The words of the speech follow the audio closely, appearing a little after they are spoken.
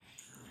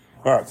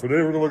All right, so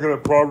today we're going to look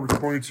at Proverbs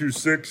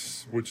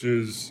 22:6, which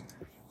is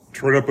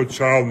train up a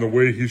child in the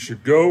way he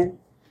should go,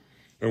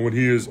 and when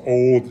he is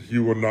old, he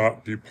will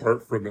not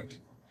depart from it.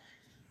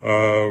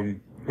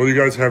 Whether you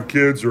guys have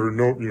kids or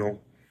no,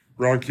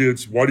 around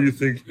kids, why do you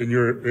think, in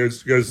your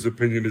guys'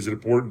 opinion, is it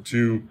important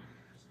to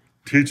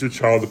teach a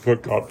child to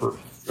put God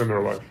first in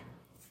their life?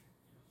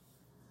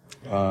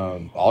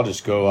 I'll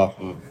just go off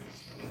of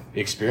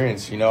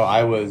experience.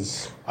 I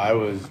was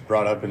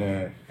brought up in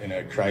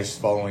a Christ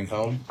following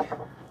home,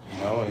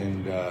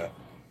 and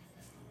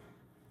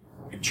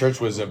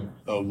church was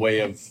a way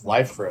of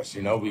life for us.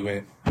 We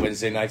went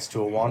Wednesday nights to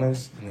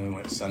Awana's, and then we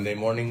went Sunday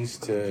mornings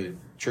to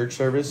church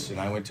service, and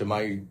I went to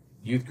my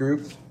youth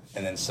group,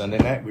 and then Sunday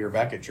night we were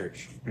back at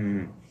church.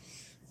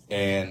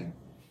 And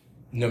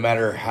no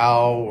matter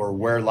how or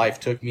where life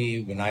took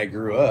me when I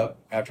grew up,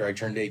 after I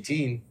turned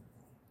 18,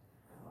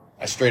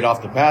 I strayed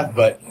off the path,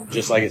 but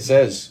just like it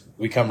says,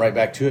 we come right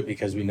back to it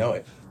because we know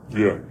it.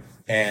 Yeah.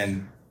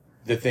 And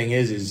the thing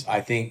is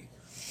I think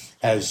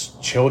as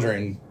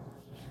children,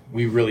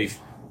 we really,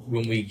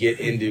 when we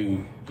get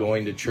into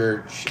going to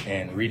church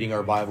and reading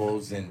our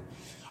Bibles, and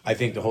I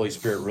think the Holy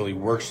Spirit really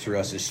works through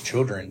us as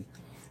children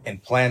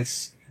and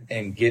plants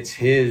and gets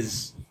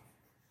his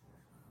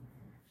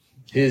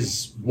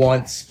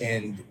wants,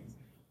 and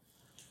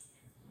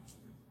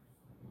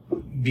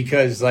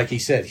because, like he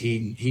said,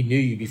 he knew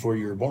you before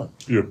you were born.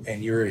 Yeah.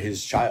 And you're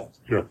his child.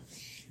 Yeah.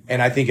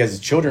 And I think as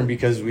children,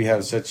 because we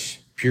have such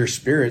pure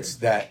spirits,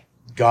 that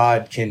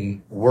God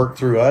can work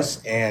through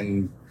us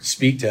and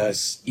speak to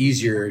us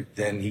easier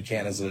than he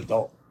can as an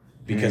adult,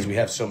 because we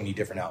have so many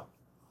different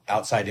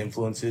outside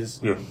influences.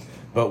 Yeah.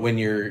 But when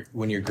you're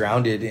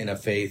grounded in a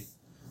faith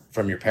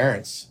from your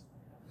parents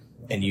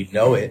and you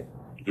know it,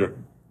 Yeah.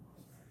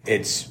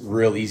 it's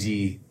real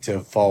easy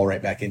to fall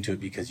right back into it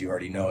because you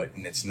already know it,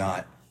 and it's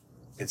not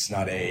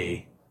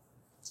a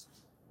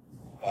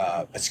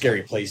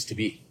scary place to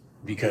be,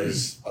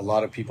 because a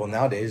lot of people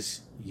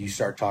nowadays, you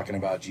start talking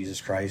about Jesus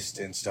Christ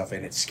and stuff,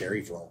 and it's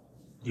scary for them.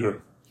 Yeah.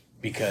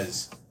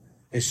 Because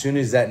as soon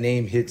as that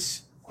name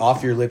hits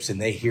off your lips and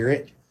they hear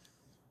it,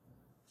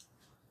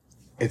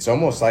 it's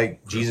almost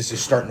like Jesus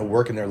is starting to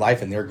work in their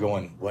life, and they're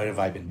going, what have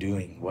I been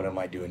doing? What am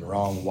I doing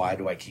wrong? Why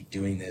do I keep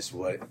doing this?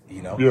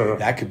 Yeah.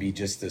 That could be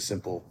just the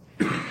simple.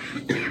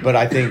 But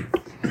I think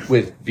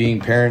with being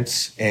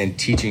parents and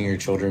teaching your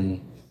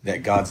children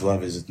that God's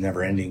love is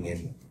never ending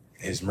and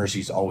his mercy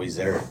is always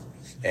there,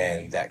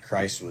 and that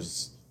Christ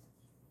was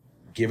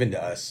given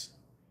to us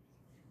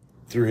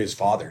through his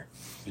Father,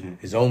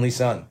 his only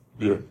Son.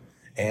 Yeah.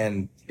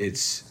 And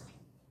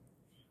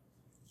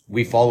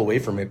we fall away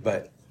from it,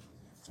 but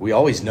we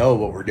always know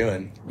what we're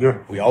doing.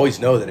 Yeah. We always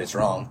know that it's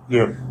wrong.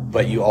 Yeah.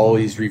 But you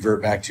always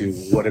revert back to,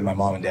 what did my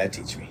mom and dad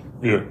teach me?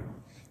 Yeah.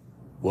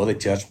 Well, they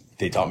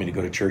taught me to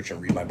go to church and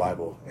read my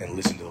Bible and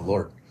listen to the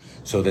Lord.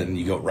 So then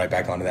you go right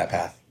back onto that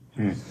path.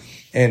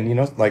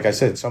 And, like I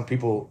said, some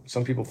people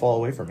fall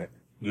away from it.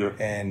 Yeah.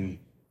 And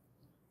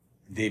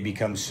they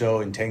become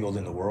so entangled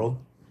in the world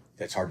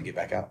that it's hard to get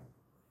back out.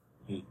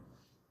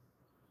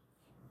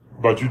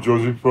 About you,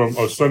 Josie, from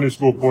a Sunday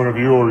school point of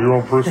view or your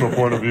own personal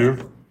point of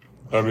view,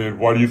 I mean,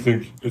 why do you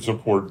think it's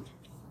important?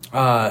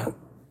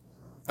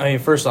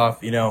 First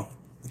off,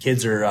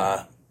 kids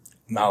are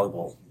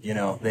malleable.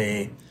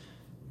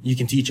 You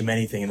can teach them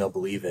anything and they'll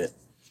believe it.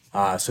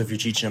 So if you're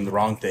teaching them the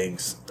wrong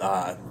things,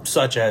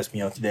 such as,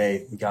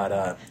 today we got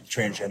a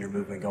transgender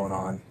movement going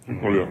on.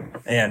 Oh, yeah.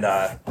 And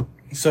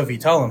so if you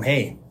tell them,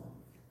 hey,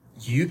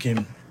 you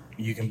can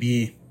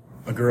be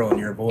a girl and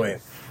you're a boy,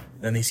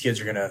 then these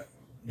kids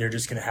they're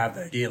just going to have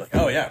the idea like,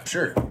 oh, yeah,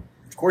 sure.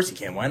 Of course you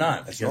can. Why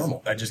not? That's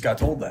normal. I just got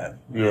told that,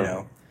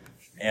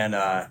 And,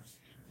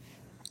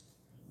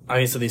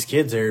 so these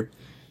kids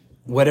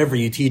whatever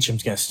you teach them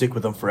is going to stick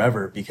with them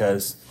forever,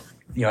 because,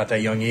 at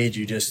that young age,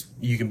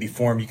 you can be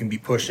formed, you can be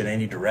pushed in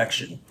any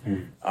direction.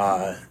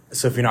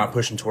 So if you're not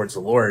pushing towards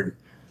the Lord,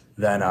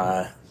 then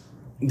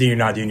you're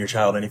not doing your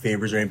child any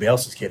favors or anybody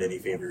else's kid any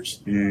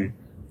favors.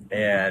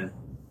 And,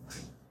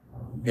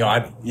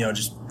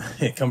 just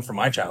it come from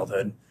my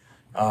childhood.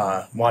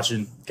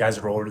 Watching guys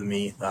that were older than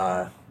me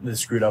that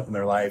screwed up in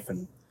their life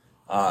and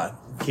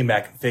came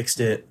back and fixed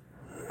it.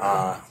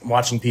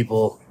 Watching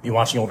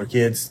older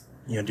kids,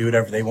 do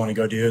whatever they want to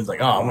go do. It's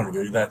like, oh, I want to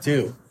go do that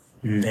too.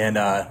 And,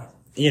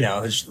 it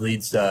just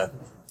leads to,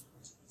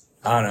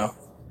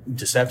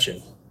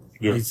 deception.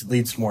 Yeah.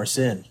 Leads to more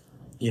sin.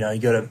 You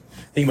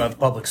think about the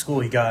public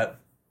school, you got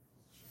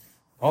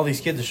all these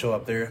kids that show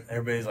up there.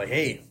 Everybody's like,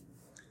 hey,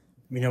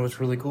 what's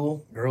really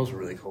cool? Girls are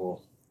really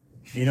cool.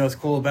 You know what's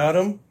cool about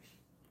them?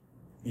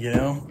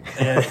 And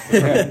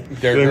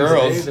they're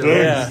girls.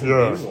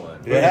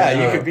 Yeah.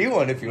 You could be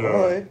one if you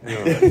want.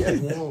 Yeah.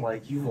 They don't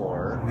like you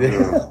more.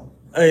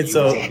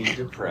 So you be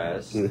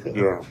depressed.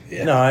 Yeah.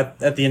 No,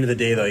 at the end of the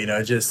day,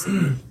 though, just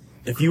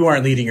if you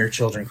aren't leading your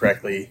children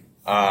correctly,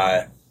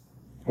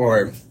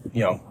 or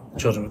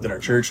children within our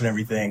church and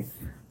everything,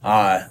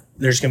 they're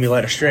just gonna be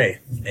led astray,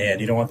 and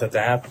you don't want that to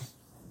happen.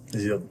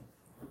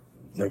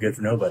 No good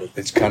for nobody.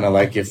 It's kind of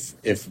like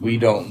if we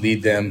don't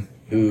lead them,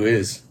 who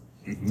is?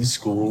 the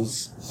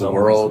schools, the Someone's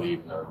world.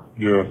 leading them.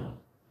 Yeah.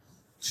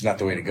 It's not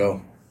the way to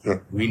go. Yeah.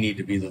 We need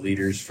to be the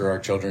leaders for our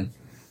children.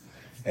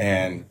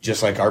 And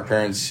just like our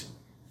parents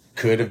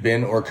could have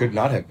been or could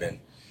not have been.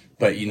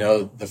 But, you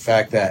know, the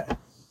fact that,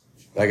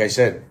 like I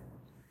said,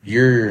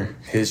 you're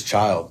his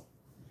child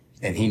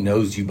and he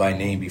knows you by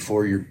name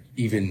before you're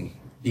even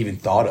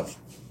thought of.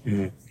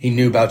 Mm-hmm. He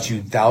knew about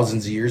you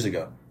thousands of years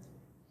ago.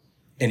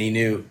 And he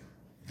knew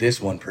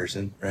this one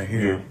person right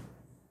here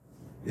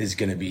is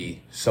going to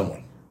be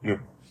someone. Yeah.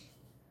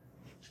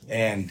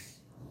 And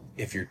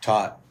if you're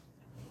taught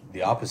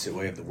the opposite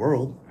way of the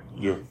world,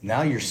 Yeah.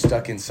 now you're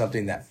stuck in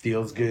something that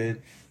feels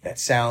good, that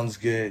sounds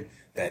good,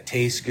 that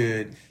tastes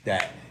good,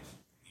 that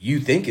you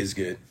think is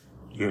good.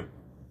 Yeah.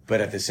 But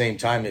at the same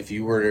time, if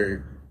you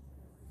were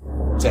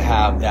to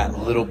have that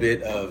little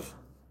bit of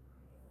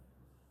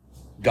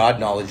God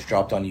knowledge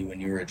dropped on you when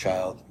you were a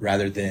child,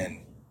 rather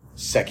than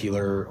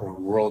secular or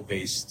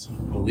world-based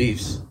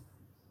beliefs,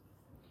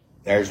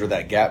 there's where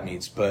that gap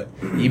meets. But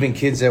even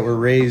kids that were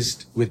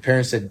raised with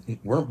parents that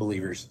weren't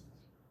believers,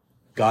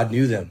 God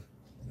knew them,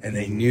 and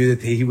they knew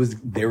that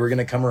they were going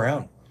to come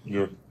around.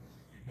 Yeah.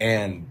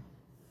 And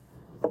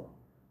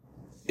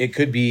it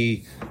could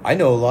be, I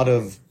know a lot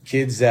of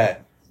kids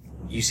that,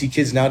 you see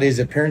kids nowadays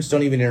that parents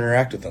don't even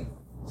interact with them.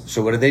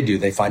 So what do?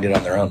 They find it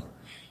on their own.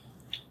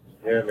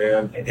 Yeah,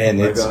 man.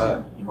 And I it's,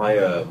 got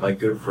my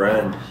good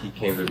friend. He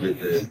came to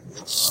visit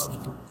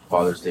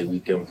Father's Day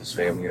weekend with his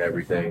family and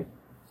everything.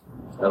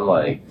 And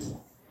like,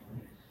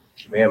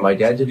 man, my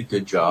dad did a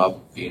good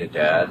job being a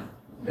dad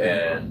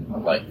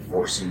and like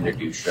forcing me to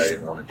do shit I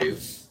didn't want to do.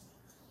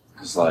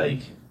 Cause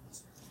like,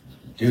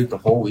 dude, the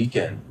whole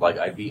weekend, like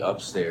I'd be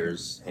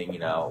upstairs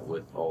hanging out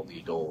with all the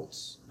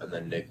adults, and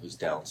then Nick was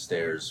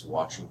downstairs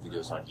watching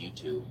videos on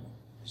YouTube.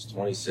 He's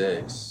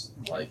 26,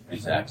 like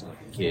he's acting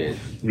like a kid.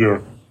 Yeah.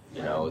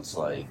 You know, it's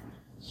like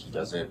he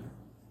doesn't.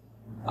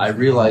 I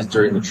realized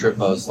during the trip,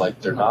 I was like,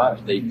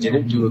 they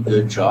didn't do a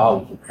good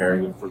job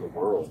preparing him for the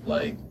world.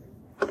 Like,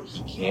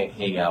 he can't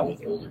hang out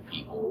with older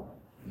people.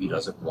 He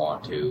doesn't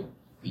want to.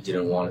 He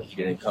didn't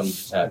come to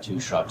the tattoo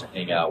shop to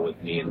hang out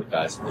with me and the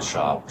guys in the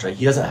shop. Which, like,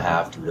 he doesn't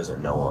have to. He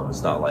doesn't know them.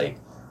 It's not like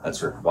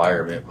that's a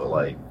requirement, but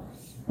like,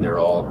 they're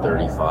all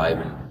 35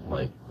 and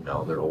like, you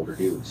know, they're older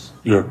dudes.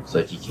 Yeah. It's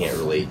like he can't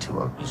relate to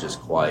them. He's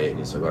just quiet and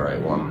he's like, all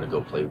right, well, I'm going to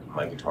go play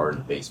my guitar in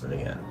the basement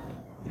again.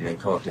 He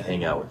didn't come up to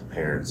hang out with the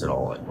parents at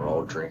all. Like, we're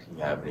all drinking,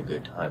 having a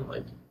good time.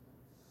 Like,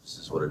 this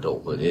is what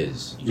adulthood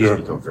is. You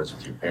just become friends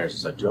with your parents.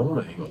 It's like, dude, I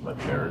want to hang with my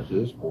parents. It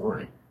is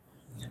boring.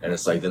 And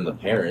it's like, then the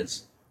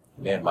parents,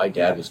 man, my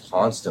dad was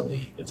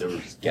constantly, if there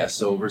was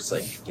guests over, it's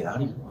like, get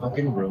out of your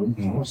fucking room,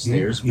 go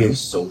upstairs, be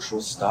social,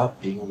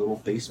 stop being a little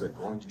basement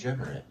going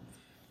degenerate.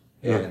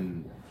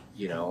 And,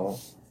 you know,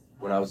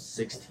 when I was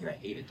 16, I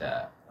hated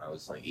that. I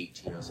was like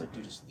 18, I was like,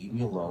 dude, just leave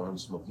me alone. I'm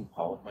smoking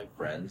pot with my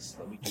friends.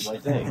 Let me do my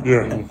thing.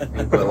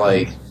 Yeah. But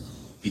like,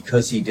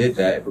 because he did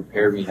that, it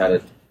prepared me how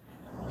to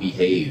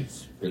behave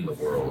in the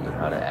world and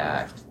how to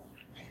act.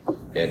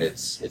 And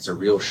it's a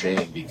real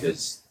shame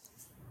because,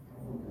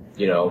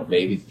 you know,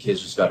 maybe the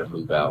kids just got to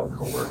move out and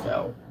go work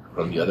out.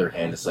 But on the other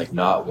hand, it's like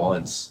not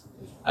once.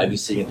 I'd be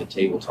sitting at the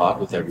table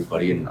talking with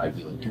everybody and I'd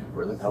be like, dude,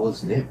 where the hell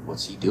is Nick?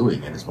 What's he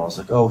doing? And his mom's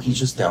like, oh, he's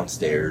just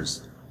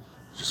downstairs.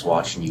 Just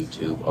watching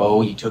YouTube.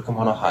 Oh, you took him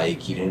on a hike.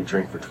 He didn't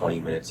drink for 20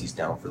 minutes. He's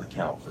down for the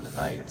count for the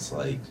night. It's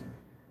like,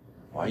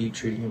 why are you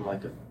treating him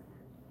like a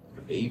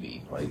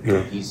baby? Like,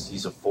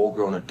 he's a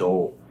full-grown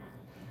adult,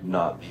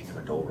 not being an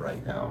adult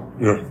right now.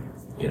 Yeah.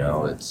 You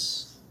know,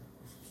 it's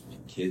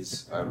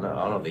kids. I don't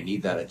know. They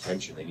need that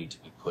attention. They need to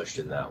be pushed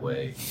in that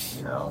way.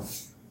 You know.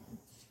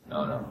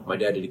 No. My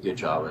dad did a good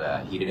job of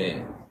that. He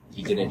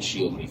didn't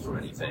shield me from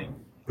anything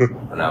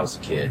when I was a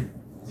kid.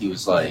 He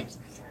was like,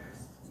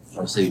 I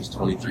would say he was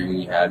 23 when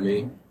he had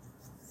me.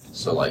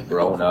 So, like,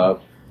 growing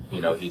up, you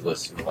know, he'd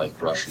listen to,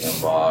 like, Rush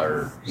Limbaugh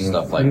or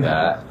stuff like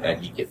that,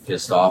 and he'd get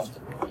pissed off.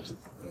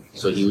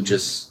 So he would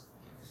just,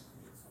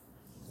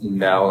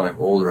 now when I'm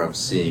older, I'm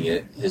seeing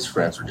it. His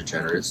friends were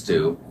degenerates,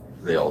 too.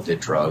 They all did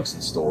drugs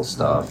and stole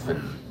stuff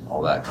and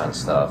all that kind of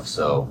stuff.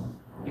 So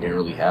he didn't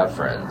really have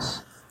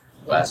friends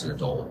as an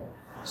adult.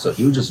 So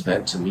he would just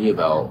vent to me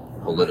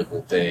about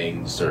political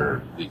things,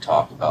 or we'd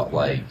talk about,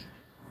 like,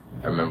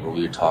 I remember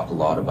we would talk a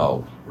lot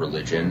about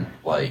religion.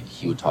 Like,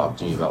 he would talk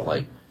to me about,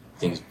 like,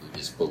 things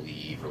Buddhists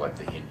believe, or, like,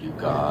 the Hindu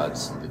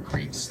gods and the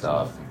Greek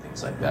stuff and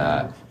things like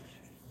that.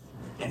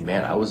 And,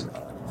 man, I wasn't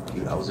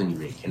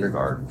even in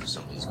kindergarten for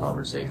some of these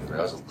conversations. I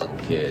was a little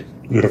kid.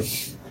 Yeah.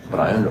 But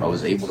I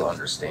was able to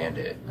understand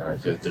it. And I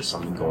feel like there's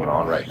something going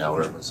on right now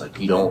where everyone's like,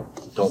 you don't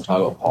talk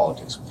about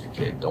politics with your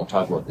kid. Don't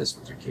talk about this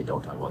with your kid.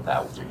 Don't talk about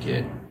that with your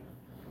kid.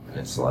 And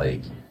it's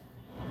like,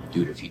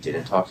 dude, if he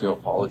didn't talk to me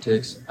about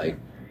politics, I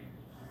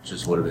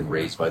just would have been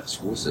raised by the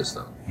school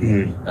system.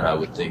 And I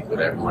would think what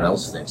everyone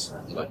else thinks. And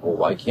I'd be like, well,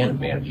 why can't a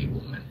man be a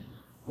woman?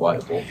 Why?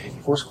 Well,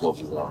 of course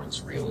global warming's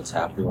real. It's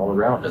happening all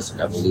around us, and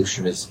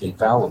evolution is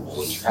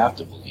infallible, and you have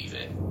to believe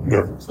it.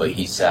 Yeah. But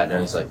he sat down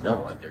and he's like,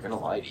 no, like, they're going to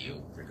lie to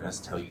you. They're going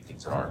to tell you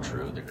things that aren't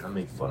true. They're going to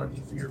make fun of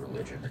you for your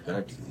religion. They're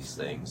going to do these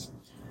things.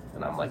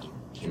 And I'm like in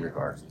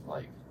kindergarten,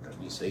 like,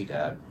 you say,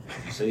 Dad,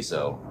 you say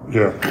so.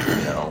 Yeah.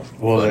 You know,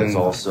 Well, but then, it's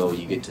also,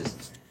 you get to,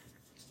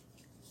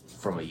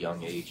 from a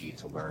young age, you get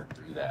to learn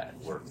through that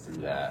and work through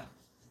that.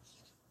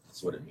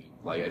 That's what it means.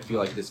 Like, I feel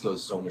like this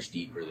goes so much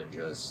deeper than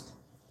just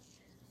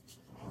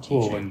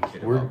teaching a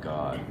kid about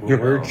God. when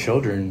we're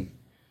children,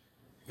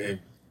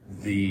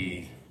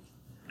 the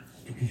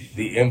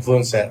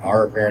influence that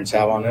our parents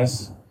have on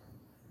us,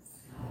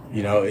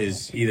 you know,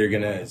 is either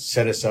going to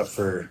set us up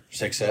for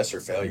success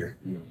or failure,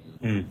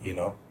 you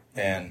know?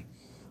 And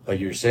like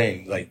you were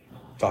saying, like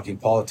talking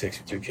politics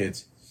with your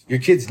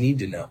kids need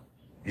to know.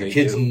 Your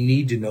kids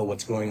need to know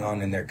what's going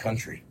on in their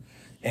country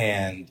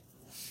and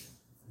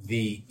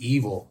the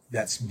evil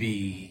that's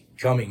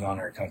becoming on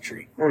our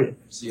country.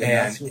 See, And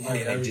that's what my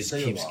it parents just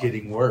say a keeps lot.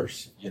 getting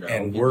worse You know,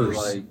 and you'd be worse.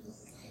 like,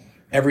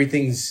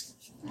 Everything's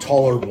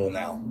tolerable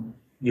now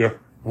Yeah.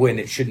 when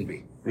it shouldn't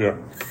be. Yeah.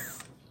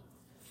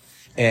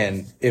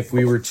 And if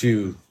we were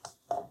to,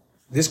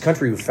 this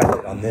country was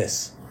founded on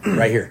this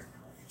right here,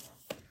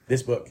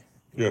 this book.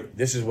 Yeah.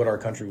 This is what our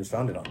country was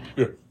founded on.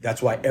 Yeah.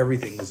 That's why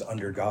everything was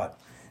under God.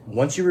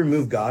 Once you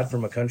remove God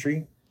from a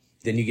country,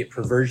 then you get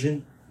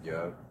perversion.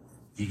 yeah,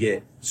 You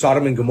get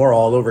Sodom and Gomorrah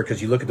all over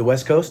because you look at the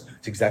West Coast,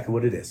 it's exactly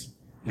what it is.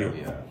 Yeah.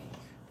 yeah.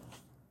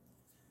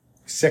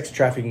 Sex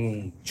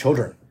trafficking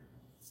children.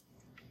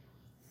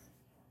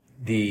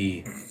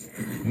 The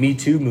Me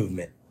Too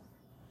movement.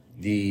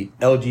 The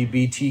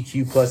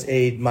LGBTQ plus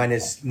A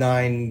minus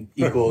 9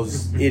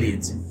 equals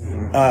idiots.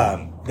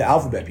 The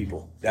alphabet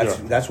people.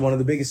 That's one of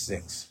the biggest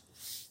things.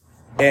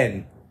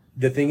 And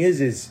the thing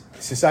is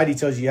society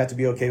tells you have to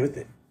be okay with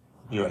it.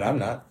 Yeah. But I'm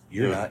not.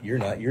 You're not. You're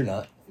not. You're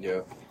not.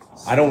 Yeah.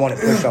 I don't want it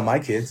pushed on my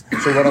kids.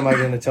 So what am I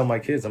going to tell my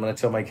kids? I'm going to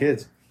tell my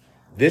kids,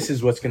 this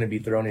is what's going to be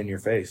thrown in your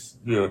face.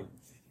 Yeah.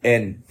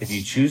 And if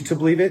you choose to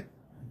believe it,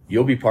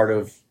 you'll be part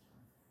of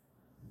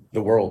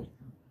the world.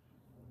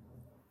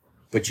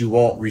 But you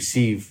won't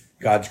receive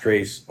God's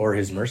grace or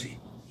his mercy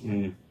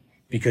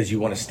because you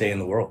want to stay in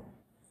the world.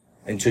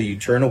 Until you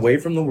turn away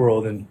from the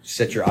world and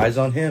set your eyes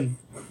on him,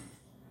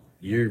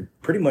 you're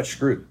pretty much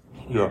screwed.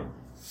 Yeah.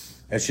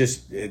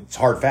 It's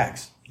hard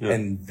facts. Yeah.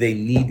 And they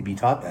need to be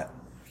taught that.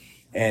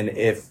 And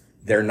if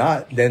they're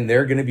not, then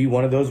they're going to be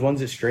one of those ones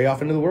that stray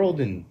off into the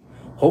world and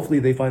hopefully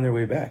they find their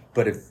way back.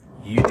 But if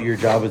you do your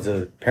job as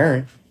a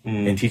parent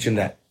and teach them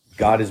that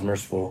God is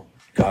merciful,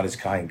 God is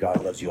kind,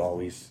 God loves you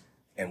always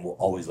and will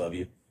always love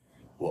you,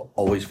 will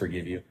always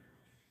forgive you,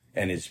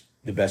 and is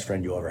the best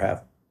friend you'll ever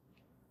have.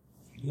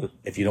 Yeah.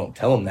 If you don't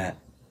tell them that,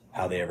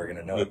 how are they ever going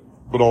to know it?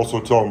 But also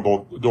tell them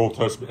both the Old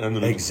Testament and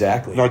the New.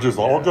 Exactly. Not just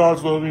all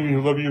God's loving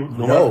you, love you.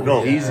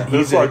 No, He's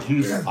he's a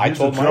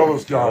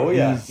jealous God. Oh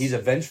yeah, he's a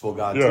vengeful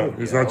God Yeah, too.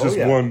 he's not just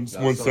one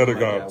set of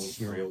gods.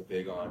 Was real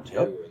big on too,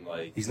 Yep. and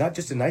like, He's not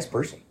just a nice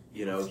person.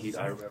 you know,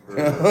 I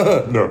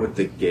remember No. with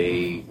the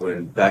gay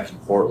when back in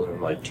Portland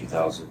in like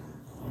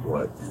 2004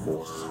 or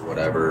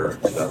whatever,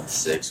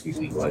 2006, we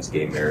legalized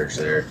gay marriage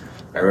there.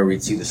 I remember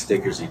you'd see the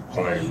stickers he'd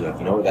point at, he'd be like,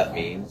 you know what that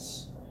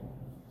means?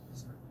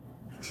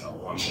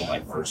 I'm in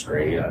like first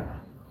grade.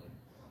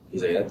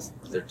 He's like,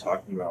 they're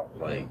talking about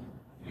like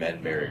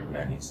men marrying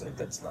men. He's like,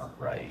 that's not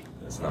right.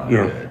 That's not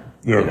good.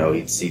 Yeah. You know,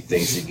 he'd see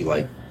things, he'd be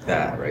like,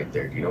 that right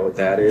there. Do you know what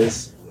that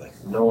is? Like,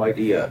 no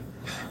idea.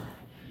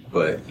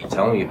 But he'd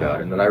tell me about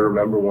it. And then I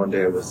remember one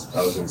day I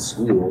was in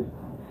school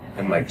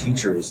and my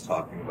teacher was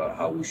talking about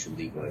how we should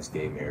legalize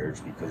gay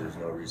marriage because there's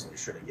no reason we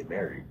shouldn't get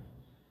married.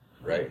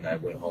 Right? And I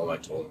went home, I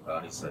told him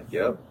about it. He's like,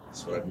 yep,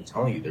 that's what I've been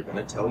telling you. They're going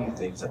to tell you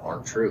things that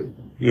aren't true.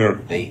 Yeah.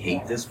 They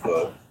hate this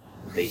book.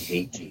 They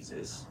hate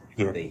Jesus.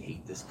 Yeah. They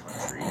hate this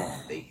country.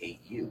 They hate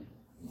you.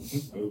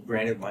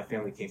 Granted, my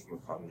family came from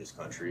a communist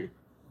country,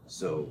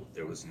 so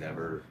there was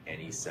never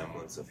any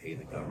semblance of, hey,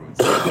 the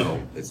government's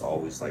no. It's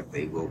always like,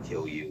 they will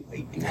kill you.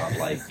 They do not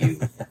like you.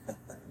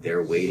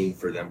 They're waiting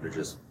for them to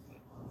just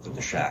put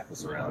the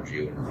shackles around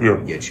you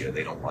and get you.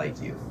 They don't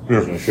like you.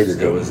 Yeah. So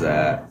there was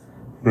that.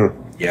 Yeah.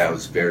 Yeah, it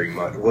was very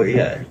much. Well,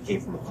 yeah, he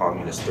came from a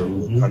communist third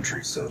world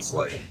country, so it's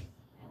like,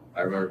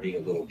 I remember being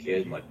a little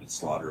kid and like we'd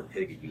slaughter a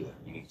pig and be like,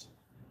 you need to,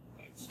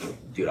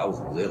 like, dude, I was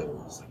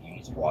little. It's like, you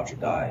need to watch it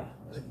die.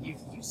 Like, you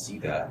see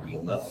that and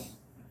you'll know.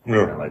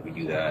 Yeah. And like we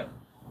do that,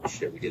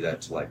 we did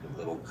that to like the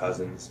little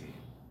cousins and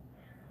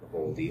the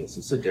whole deal. So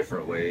it's a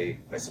different way,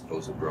 I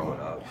suppose, of growing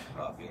up,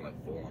 not being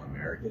like full on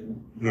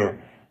American. Yeah.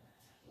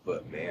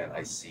 But man,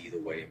 I see the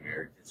way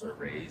Americans are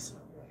raised,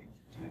 and I'm like,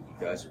 dude,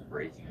 you guys are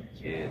breaking the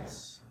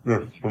kids. Yeah.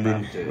 You I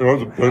mean, have to, it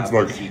was- you it's have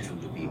like- to teach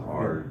them to be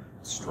hard,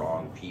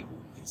 strong people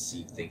who can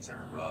see things that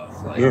are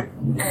rough. Like Yeah.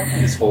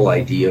 this whole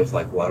idea of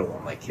like, well, I don't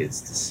want my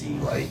kids to see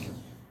like,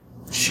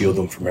 Shield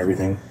them from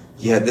everything.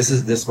 yeah,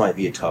 this might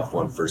be a tough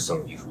one for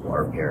some of you who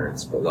are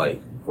parents, but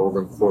like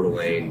over in Coeur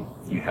d'Alene,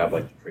 you have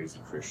like the crazy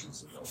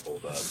Christians that they'll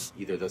hold up.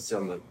 Either they'll sit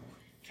on the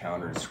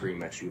counter and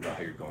scream at you about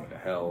how you're going to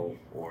hell,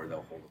 or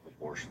they'll hold up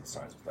abortion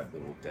signs with like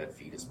little dead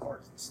fetus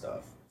marks and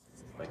stuff.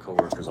 My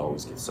coworkers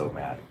always get so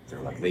mad. They're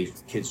like,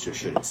 kids just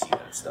shouldn't see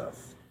that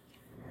stuff.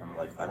 I'm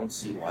like, I don't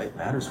see why it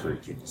matters for a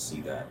kid to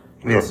see that.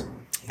 Yeah.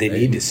 They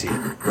need to see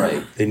it.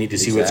 Right. They need to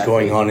see what's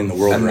going on in the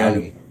world And around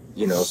then them.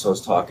 So I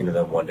was talking to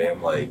them one day.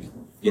 I'm like,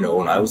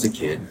 when I was a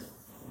kid,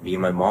 me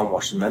and my mom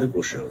watched the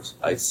medical shows.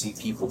 I'd see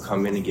people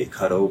come in and get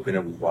cut open,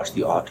 and we'd watch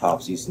the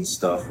autopsies and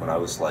stuff when I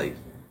was like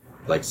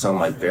some of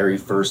my very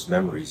first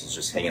memories is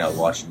just hanging out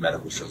watching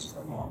medical shows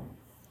with my mom.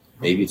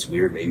 Maybe it's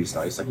weird, maybe it's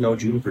not. He's like, no,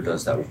 Juniper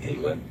does that with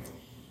Caitlin.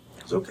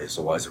 It's okay,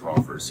 so why is it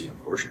wrong for her to see an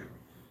abortion?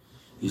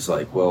 He's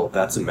like, well,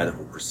 that's a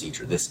medical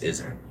procedure. This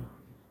isn't.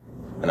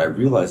 And I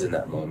realized in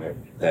that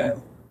moment that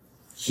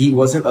he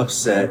wasn't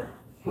upset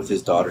with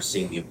his daughter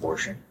seeing the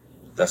abortion.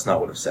 That's not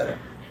what upset him.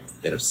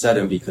 It upset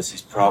him because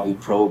he's probably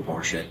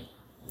pro-abortion.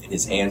 And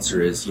his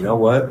answer is, you know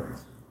what?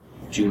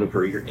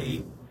 Juniper, you're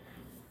 8.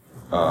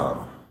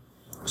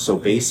 So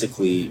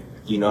basically,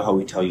 you know how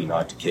we tell you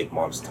not to kick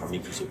mom's tummy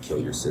because you'll kill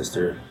your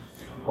sister?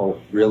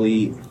 Well,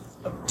 really,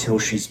 until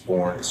she's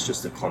born, it's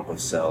just a clump of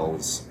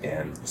cells,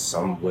 and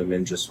some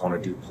women just want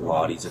to do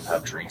Pilates and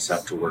have drinks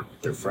after work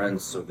with their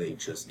friends, so they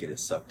just get it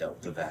sucked out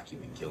with the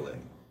vacuum and kill it.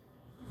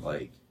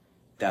 Like,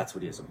 that's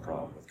what he has a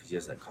problem with, because he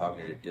has that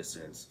cognitive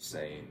dissonance of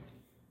saying,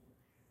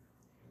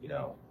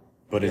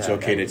 But it's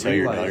okay to tell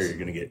your daughter you're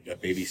going to get a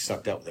baby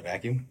sucked out with a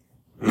vacuum?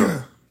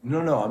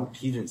 No,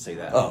 he didn't say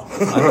that. Oh.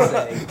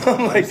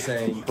 I'm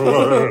saying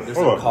there's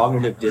a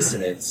cognitive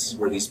dissonance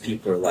where these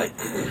people are like,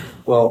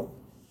 well,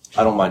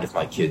 I don't mind if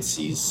my kid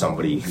sees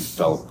somebody who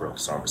fell and broke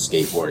his arm, a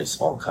skateboard, and he's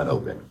all cut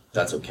open.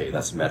 That's okay.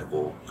 That's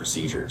medical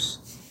procedures.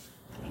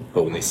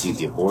 But when they see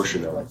the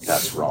abortion, they're like,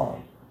 that's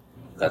wrong.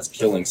 That's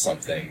killing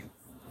something.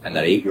 And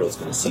that 8-year-old's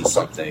going to see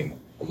something,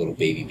 a little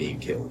baby being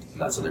killed.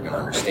 And that's how they're going to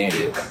understand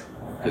it.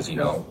 Because,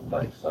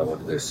 what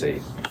do they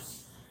say?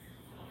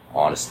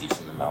 Honesty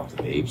from the mouth of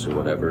babes or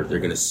whatever. They're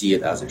going to see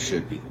it as it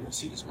should be. They're going to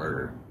see it as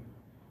murder.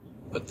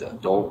 But the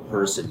adult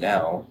person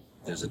now,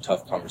 there's a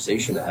tough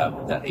conversation to have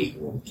with that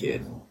 8-year-old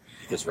kid.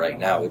 Because right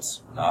now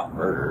it's not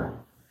murder.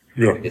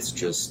 Yeah. It's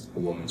just a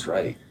woman's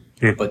right.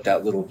 Yeah. But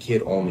that little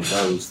kid only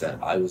knows that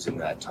I was in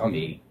that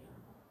tummy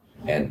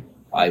and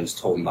I was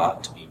told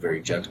not to be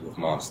very gentle with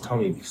mom's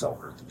tummy because I'll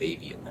hurt the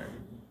baby in there.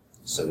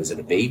 So is it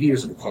a baby or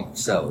is it a clump of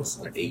cells?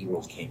 And an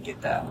 8-year-old can't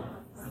get that.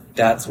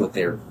 That's what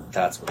they're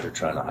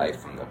trying to hide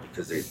from them,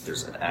 because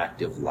there's an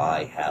active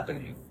lie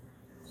happening,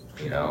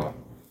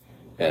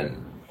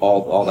 and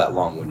all that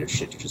long-winded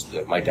shit to just be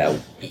like, my dad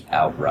would be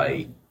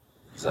outright.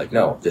 He's like,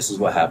 no, this is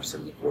what happens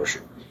in an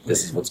abortion.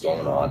 This is what's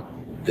going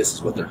on. This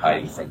is what they're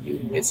hiding from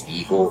you. It's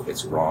evil.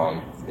 It's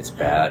wrong. It's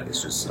bad.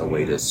 It's just a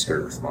way to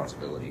skirt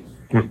responsibility.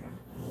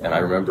 And I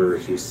remember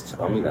he used to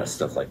tell me that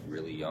stuff like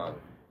really young,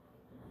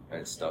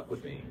 and it stuck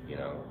with me,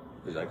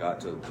 because I got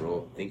to grow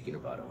up thinking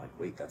about it. Like,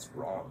 wait, that's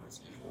wrong.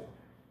 That's evil.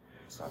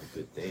 It's not a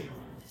good thing.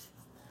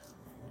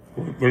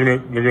 Looking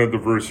at the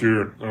verse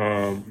here,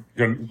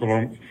 again,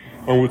 along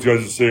what you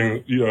guys are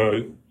saying,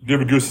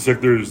 David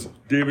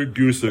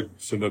Gusick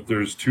said that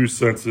there's 2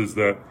 senses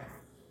that,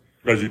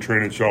 as you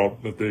train a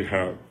child, that they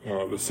have.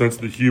 The sense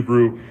of the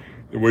Hebrew,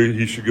 the way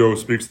he should go,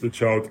 speaks to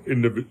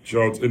the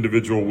child's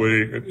individual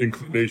way and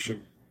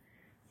inclination.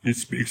 He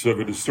speaks of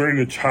it discerning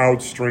the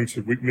child's strengths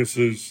and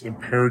weaknesses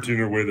and parenting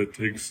in a way that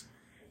takes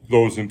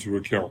those into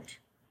account.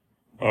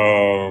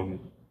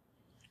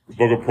 The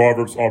book of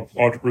Proverbs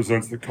often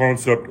presents the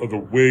concept of the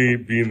way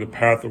being the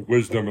path of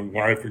wisdom and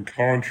life in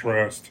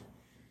contrast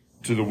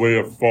to the way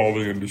of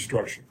folly and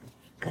destruction.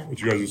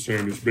 What you guys are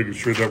saying is making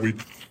sure that we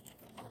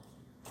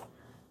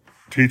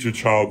teach a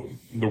child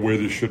the way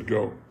they should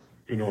go.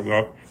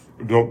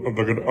 Don't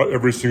look at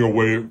every single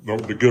way,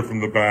 the good from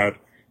the bad.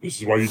 This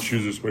is why you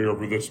choose this way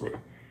over this way.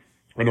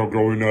 I know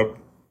growing up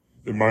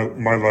in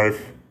my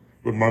life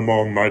with my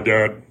mom and my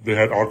dad, they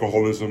had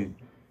alcoholism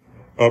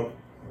up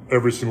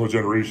every single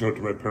generation up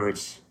to my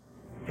parents.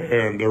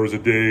 And there was a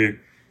day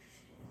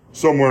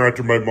somewhere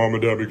after my mom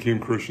and dad became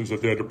Christians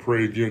that they had to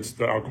pray against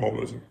the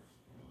alcoholism.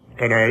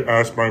 And I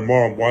asked my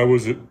mom, why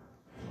was it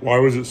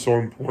so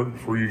important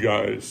for you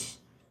guys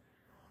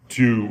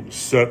to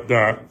set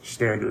that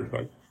standard,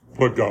 like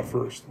put God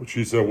first? Which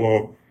she said,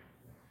 well,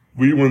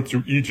 we went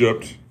through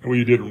Egypt and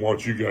we didn't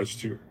want you guys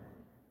to.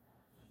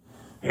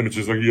 And it's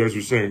just like you guys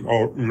are saying,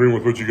 agreeing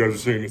with what you guys are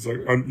saying. It's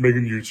like, I'm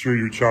making sure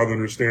your child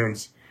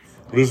understands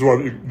this is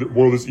why the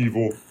world is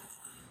evil.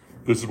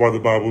 This is why the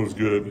Bible is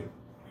good.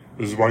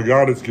 This is why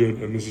God is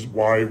good. And this is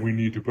why we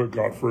need to put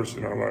God first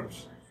in our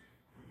lives.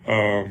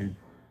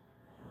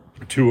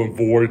 To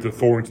avoid the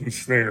thorns and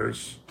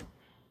snares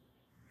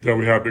that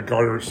we have to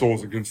guard our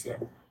souls against that.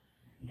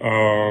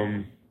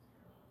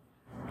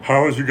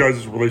 How has you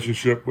guys'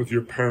 relationship with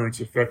your parents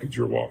affected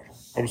your walk?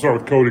 I'm sorry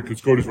with Cody,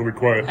 because Cody's really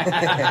quiet.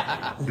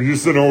 You're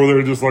just sitting over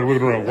there just like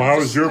looking around.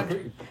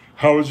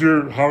 How is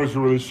your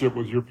relationship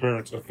with your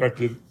parents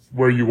affected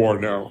where you are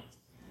now?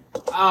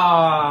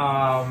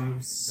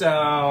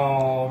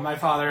 So my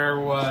father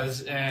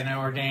was an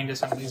ordained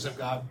Assemblies of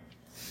God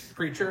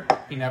preacher.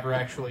 He never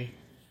actually,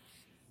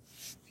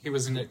 he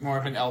was more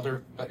of an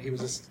elder, but he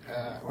was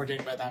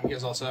ordained by them. He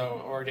was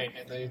also ordained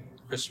in the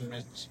Christian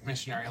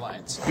Missionary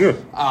Alliance. Yeah.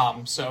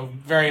 So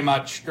very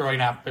much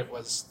growing up, it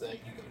was you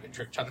go to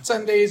church on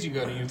Sundays, you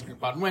go to youth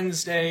group on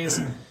Wednesdays,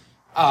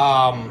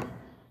 and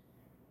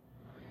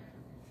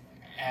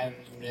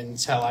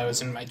until I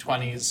was in my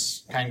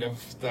 20s, kind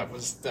of that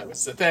was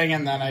the thing,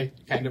 and then I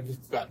kind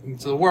of got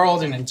into the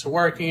world and into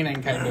working,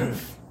 and kind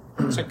of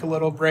took a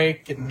little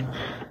break, and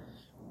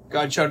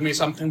God showed me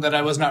something that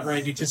I was not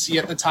ready to see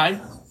at the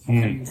time,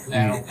 and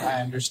now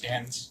I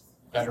understand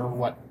better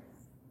what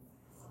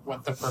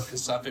the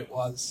purpose of it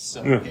was.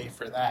 So yay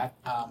for that.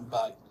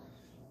 But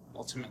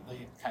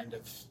ultimately, kind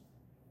of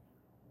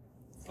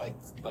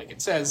like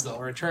it says, they'll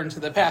return to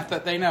the path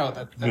that they know,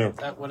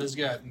 that what is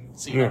good, and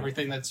seeing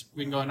everything that's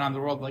been going on in the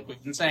world, like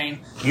we've been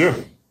saying. Yeah.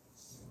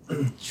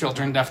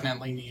 Children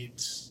definitely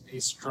need a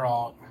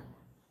strong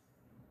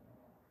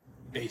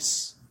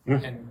base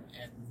and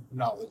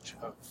knowledge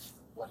of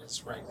what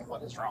is right and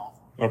what is wrong.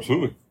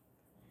 Absolutely.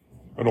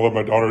 I know that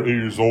my daughter, 8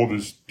 years old,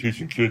 is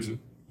teaching kids at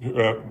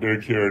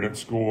daycare and at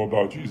school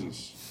about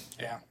Jesus.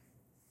 Yeah.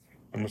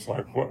 I'm just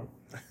like, what?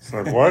 It's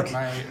like, what?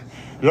 My,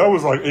 Yeah, I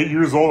was like 8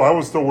 years old. I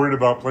was still worried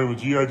about playing with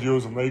G.I.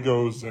 Joes and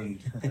Legos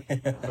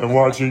and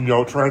watching,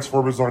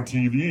 Transformers on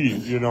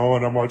TV, and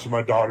I'm watching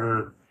my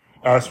daughter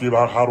ask me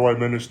about how do I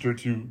minister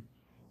to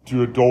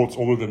adults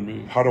older than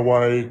me? How do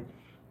I, and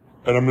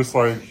I'm just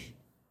like,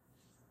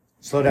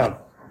 Slow down.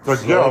 like,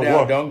 Slow down.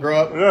 well, Don't grow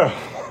up. yeah.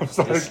 I was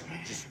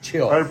like, Just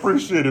chill. I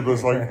appreciate it, but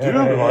it's like, dude,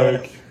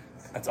 like,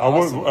 That's I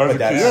was, awesome. as a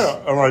But kid,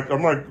 that's-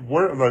 I'm like,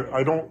 where, like,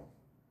 I don't,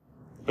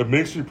 it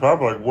makes you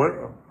proud, like,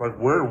 where,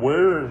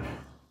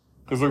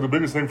 because, like, the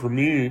biggest thing for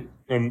me,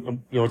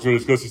 and, I was going to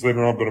discuss this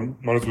later on, but I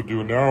might as well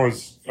do it now,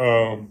 is,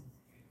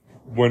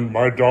 when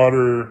my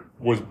daughter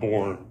was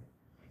born,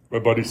 my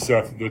buddy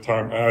Seth at the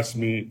time asked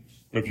me,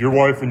 if your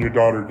wife and your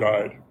daughter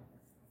died,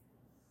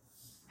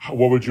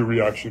 what would your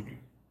reaction be?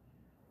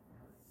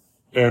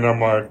 And I'm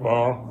like,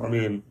 well, I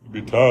mean, it'd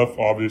be tough,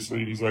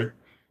 obviously. He's like,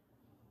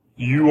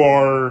 I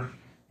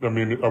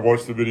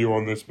watched the video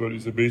on this, but he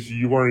said basically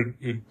you are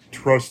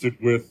entrusted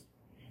with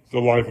the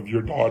life of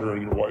your daughter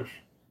and your wife.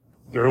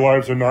 Their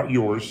lives are not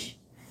yours.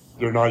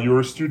 They're not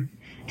yours to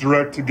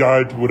direct, to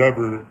guide, to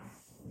whatever.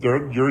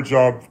 Your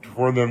job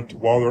for them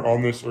while they're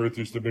on this earth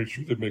is to make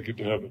sure they make it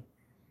to heaven.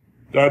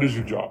 That is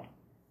your job.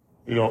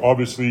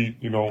 Obviously,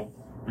 we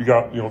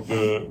got,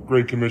 the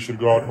Great Commission to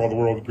go out to all the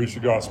world and preach the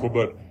gospel,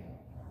 but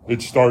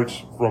it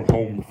starts from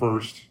home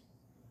first.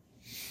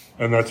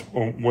 And that's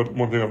one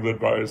thing I'm led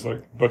by is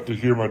like, but to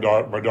hear my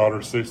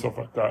daughter say stuff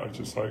like that, it's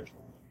just like,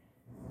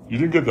 you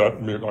didn't get that. I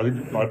mean,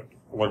 I'm like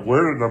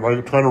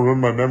trying to remember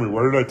my memory.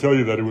 Where did I tell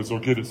you that it was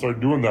okay to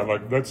start doing that?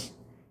 Like,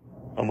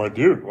 I'm like,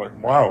 dude, like,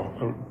 wow,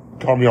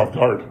 it caught me off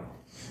guard.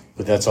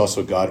 But that's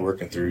also God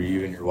working through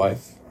you and your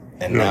wife,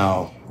 and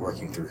now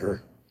working through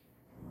her,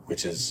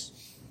 which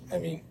is,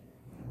 8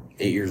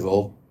 years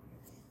old,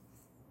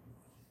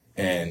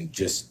 and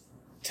just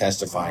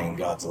testifying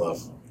God's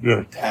love.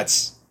 Yeah.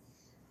 That's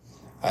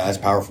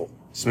powerful,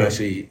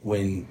 especially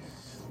when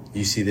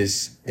you see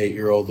this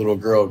 8-year-old little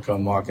girl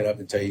come walking up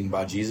and tell you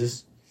about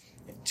Jesus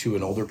to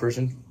an older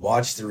person.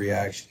 Watch the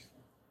reaction.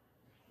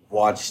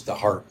 Watch the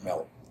heart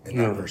melt in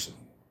that person.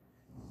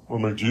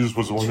 Well, like Jesus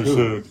was the one who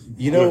said,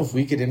 if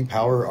we could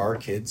empower our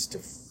kids to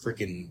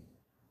freaking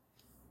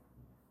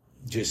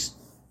just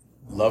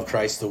love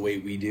Christ the way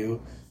we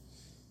do,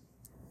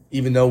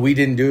 even though we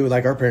didn't do it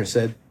like our parents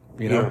said,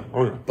 Yeah.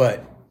 Oh, yeah.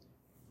 But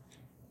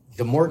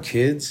the more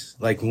kids,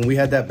 like when we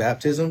had that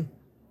baptism,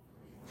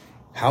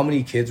 how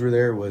many kids were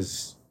there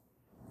was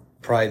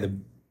probably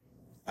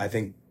I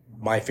think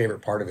my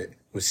favorite part of it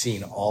was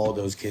seeing all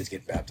those kids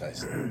get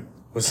baptized. It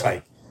was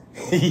like,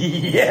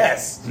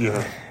 yes,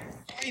 Yeah.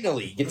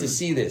 finally get to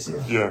see this.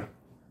 Yeah.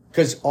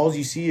 Because all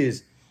you see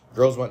is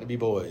girls wanting to be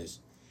boys,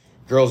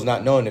 girls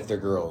not knowing if they're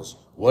girls.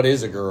 What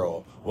is a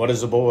girl? What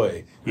is a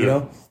boy? You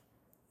know?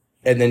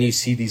 And then you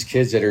see these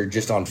kids that are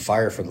just on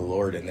fire for the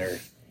Lord, and they're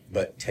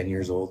but 10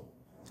 years old,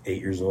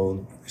 8 years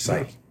old. It's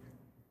like,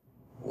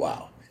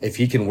 wow. If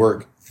he can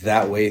work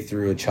that way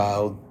through a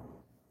child,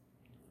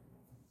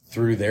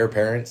 through their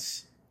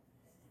parents,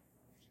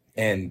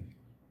 and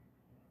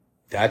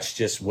that's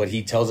just what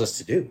he tells us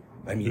to do.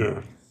 I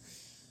mean,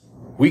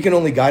 we can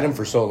only guide him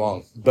for so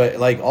long. But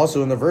like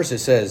also in the verse it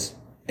says,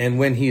 and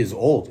when he is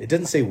old. It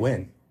doesn't say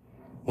when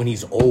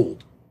he's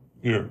old.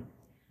 Yeah.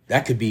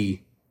 That could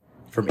be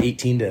from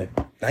 18 to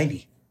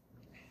 90.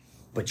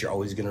 But you're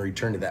always going to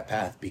return to that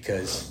path,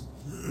 because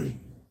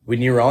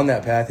when you were on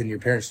that path and your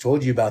parents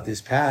told you about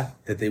this path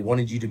that they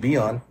wanted you to be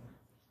on,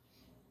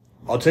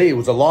 I'll tell you, it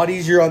was a lot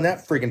easier on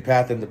that freaking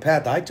path than the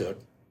path I took.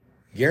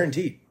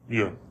 Guaranteed.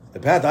 Yeah. The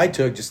path I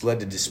took just led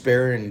to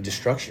despair and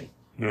destruction.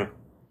 Yeah.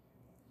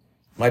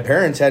 My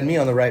parents had me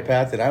on the right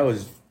path, and I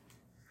was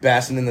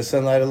basking in the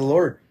sunlight of the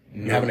Lord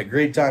and having a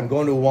great time,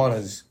 going to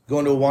Awanas,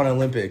 going to Awana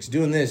Olympics,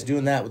 doing this,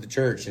 doing that with the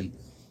church. And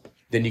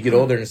then you get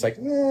older and it's like,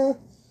 go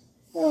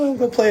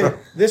play it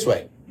this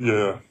way.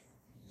 Yeah.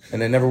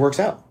 And it never works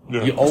out.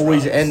 Yeah. You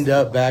always end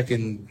up back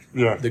in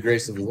Yeah. the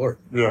grace of the Lord.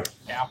 Yeah.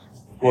 Yeah.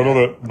 Well, I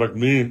know that, like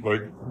me,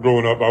 like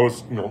growing up, I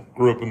was,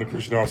 grew up in the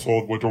Christian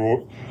household. I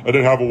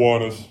didn't have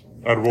Awanas.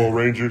 I had Royal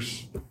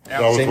Rangers.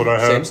 That was what I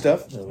had. Same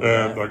stuff.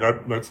 And like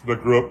I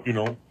grew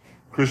up,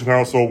 Christian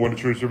household, went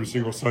to church every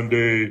single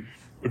Sunday,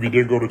 if you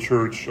didn't go to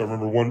church. I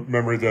remember one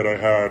memory that I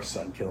had.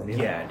 Son killing you.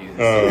 Yeah, dude.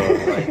 All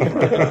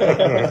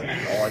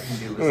I can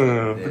do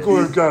is the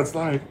glory of God's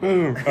light.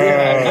 Boom.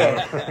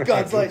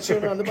 God's light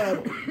shone on the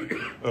Bible.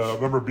 I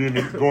remember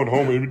going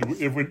home, even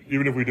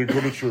if we didn't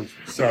go to church,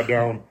 sat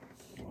down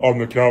on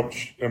the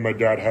couch, and my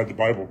dad had the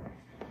Bible.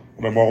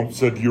 My mom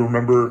said, "Do you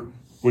remember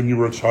when you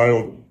were a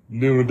child,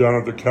 kneeling down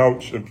at the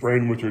couch and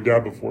praying with your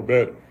dad before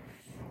bed?"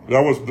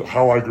 That was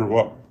how I grew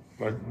up.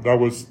 Like, that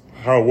was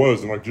how it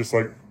was. And like, just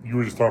like you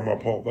were just talking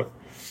about, Paul, like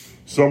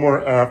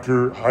somewhere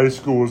after high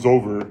school was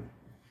over,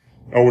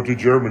 I went to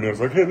Germany. I was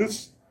like, hey,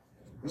 this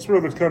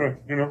world is kind of,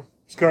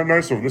 it's kind of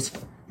nice over this.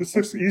 This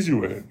looks the easy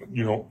way,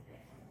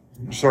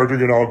 Started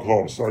drinking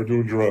alcohol, started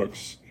doing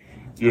drugs,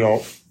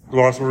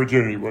 lost my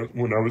virginity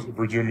when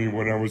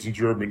I was in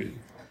Germany.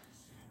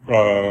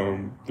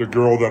 The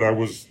girl that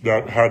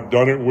had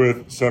done it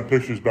with sent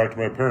pictures back to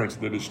my parents.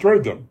 They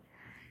destroyed them.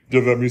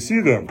 Didn't let me see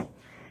them,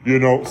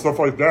 stuff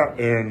like that.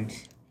 And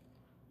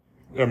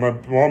my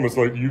mom was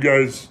like, you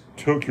guys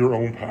took your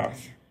own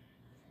path,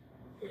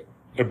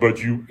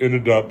 but you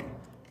ended up,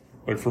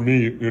 like for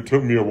me, it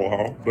took me a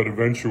while, but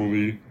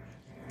eventually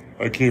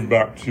I came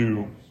back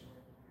to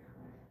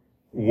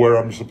where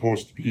I'm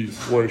supposed to be,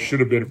 where I should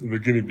have been from the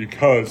beginning,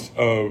 because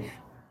of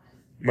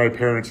my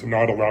parents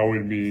not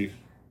allowing me,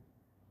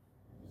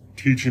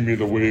 teaching me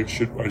the way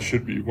I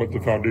should be, what the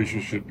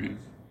foundation should be.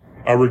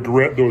 I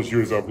regret those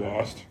years I've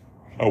lost.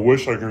 I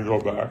wish I could go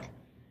back.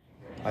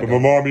 But my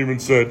mom even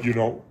said,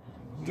 no,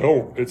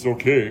 it's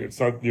okay. It's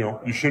not,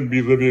 you shouldn't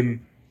be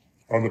living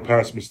on the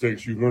past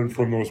mistakes. You learn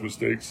from those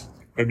mistakes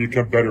and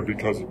become better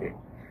because of it.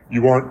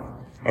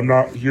 I'm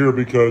not here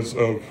because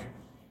of...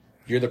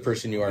 You're the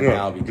person you are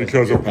now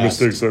because of the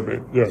mistakes I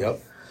made. Yeah. Yep.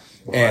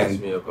 Reminds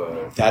me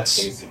of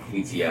that's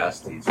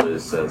Ecclesiastes, where it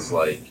says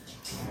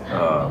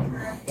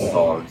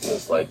Paul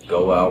says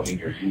go out in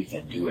your youth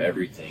and do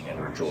everything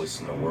and rejoice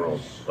in the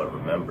world, but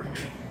remember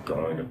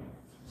you're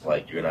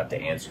gonna have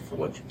to answer for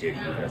what you did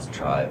even as a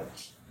child.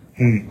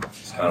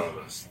 It's kind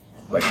of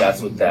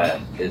that's what that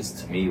is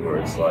to me, where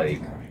it's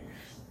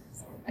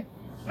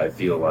I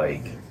feel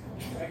like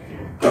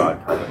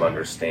God kind of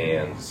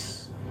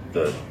understands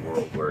the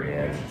world we're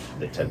in,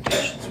 the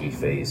temptations we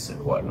face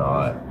and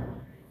whatnot.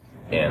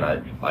 And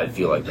I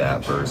feel like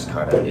that verse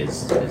kind of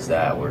is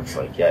that, where it's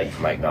you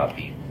might not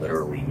be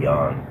literally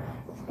young,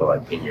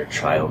 but in your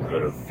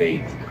childhood of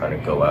faith, you kind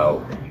of go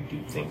out and you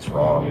do things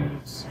wrong and you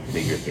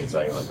figure things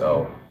out. You're like,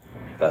 oh,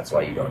 that's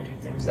why you don't do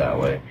things that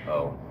way.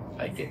 Oh,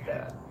 I get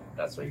that.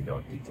 That's why you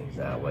don't do things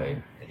that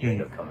way. And you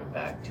end up coming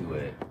back to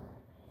it.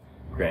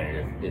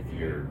 Granted, if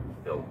you're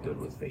built good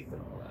with faith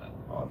and all that,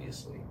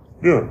 obviously.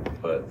 Yeah.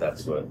 But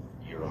that's what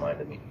you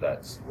reminded me.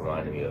 That's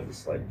reminded me of.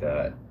 It's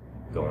that.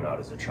 Going out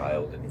as a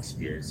child and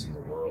experiencing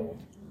the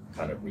world,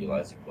 kind of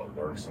realizing what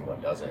works and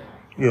what doesn't.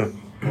 Yeah.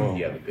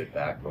 You have a good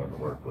backbone to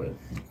work with.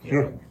 You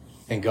know?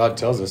 And God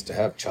tells us to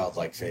have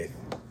childlike faith.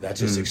 That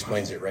just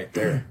explains it right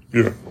there.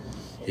 Yeah.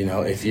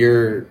 If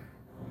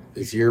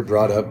you're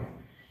brought up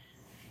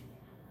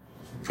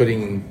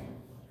putting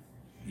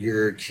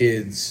your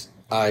kids'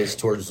 eyes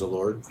towards the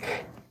Lord,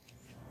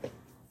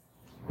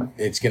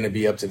 it's going to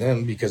be up to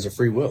them because of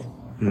free will.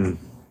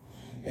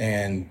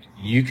 And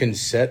you can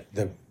set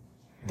the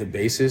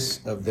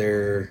basis of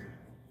they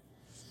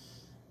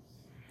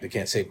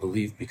can't say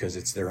belief because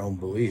it's their own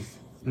belief.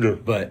 Yeah.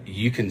 But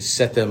you can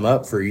set them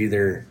up for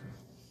either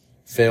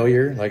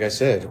failure, like I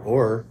said,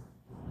 or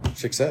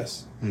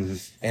success.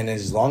 And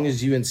as long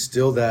as you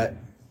instill that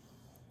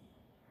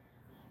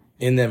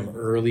in them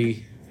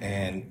early,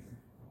 and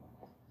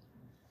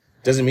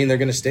doesn't mean they're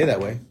going to stay that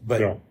way,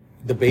 but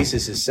the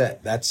basis is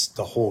set. That's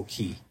the whole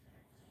key.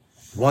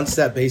 Once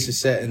that base is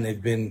set and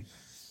they've been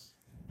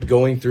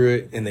going through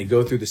it and they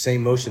go through the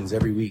same motions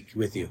every week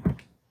with you,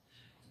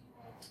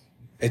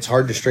 it's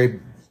hard to stray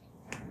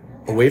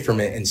away from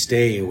it and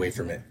stay away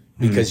from it,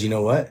 because you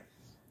know what?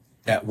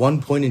 At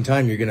one point in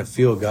time, you're going to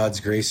feel God's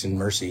grace and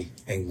mercy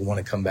and want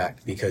to come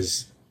back,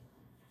 because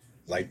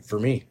like for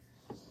me,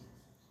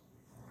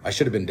 I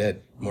should have been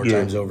dead more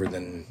times over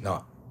than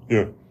not.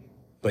 Yeah.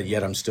 But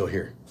yet I'm still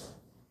here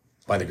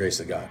by the grace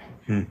of God.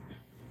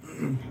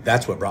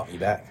 That's what brought me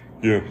back.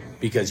 Yeah.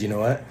 Because you know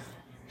what?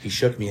 He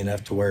shook me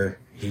enough to where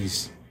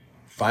he's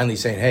finally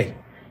saying, hey,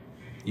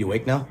 you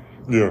awake now?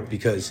 Yeah.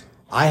 Because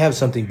I have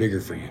something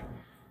bigger for you.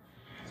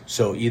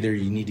 So either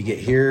you need to get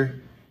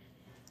here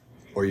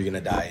or you're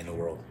going to die in the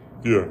world.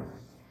 Yeah.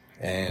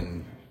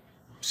 And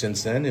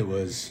since then, it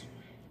was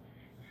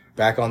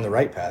back on the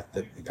right path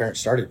that the parents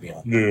started me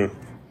on. Yeah.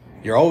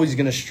 You're always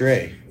going to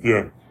stray.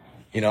 Yeah.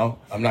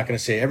 I'm not going to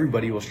say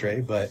everybody will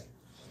stray, but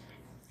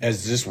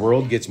as this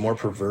world gets more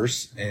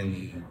perverse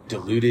and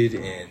diluted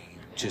and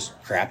just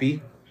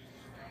crappy,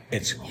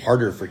 it's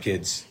harder for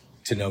kids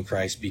to know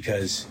Christ,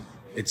 because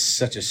it's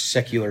such a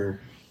secular.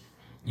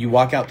 You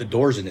walk out the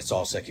doors and it's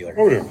all secular.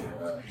 Oh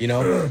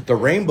yeah. The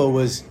rainbow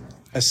was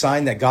a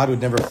sign that God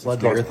would never flood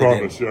the God's earth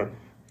promise, again.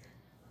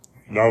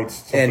 Yeah. Now it's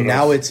something And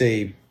now else. it's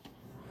a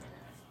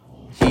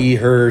he,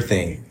 her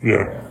thing.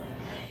 Yeah.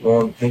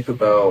 Well, think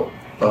about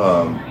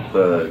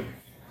the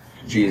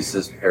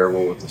Jesus'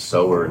 parable with the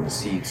sower and the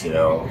seeds, you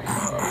know,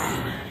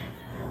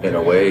 in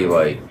a way,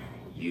 like,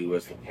 you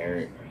as the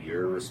parent,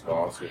 you're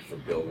responsible for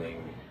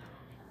building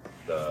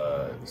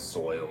the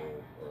soil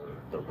or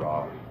the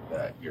rock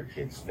that your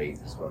kid's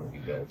faith is going to be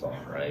built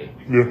on, right?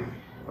 Yeah.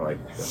 Like,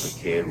 as a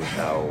kid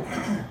without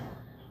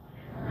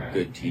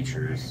good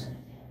teachers,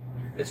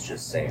 it's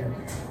just sand.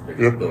 They're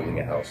just building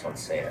a house on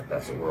sand.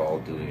 That's what we're all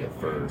doing at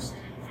first.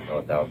 And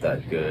without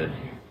that good,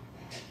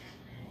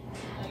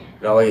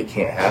 not like it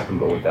can't happen,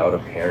 but without a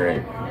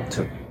parent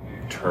to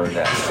turn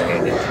that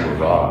sand into a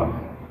rock,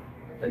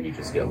 then you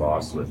just get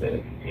lost with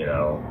it, you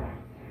know?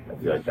 I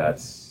feel like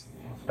that's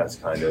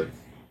kind of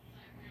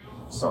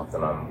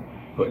something I'm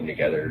putting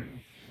together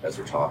as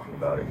we're talking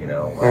about it, you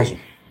know? Like,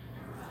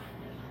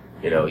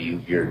 you know,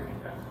 you're,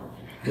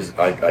 because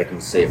I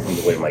can say it from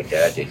the way my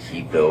dad did.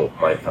 He built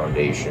my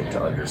foundation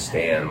to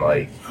understand,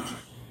 like,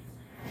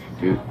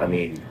 dude, I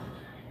mean,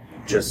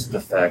 just the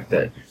fact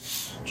that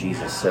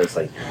Jesus says,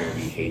 like, you're going to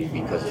be hated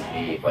because of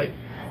me, like,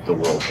 the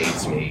world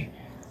hates me,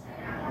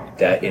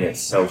 that in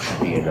itself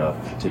should be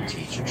enough to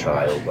teach a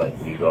child, like,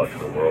 when you go out to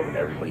the world and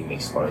everybody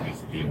makes fun of you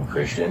for being a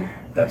Christian,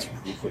 that's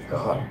proof of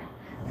God.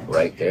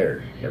 Right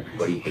there.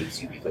 Everybody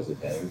hates you because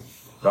of him.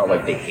 Not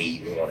like they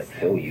hate you and want to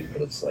kill you,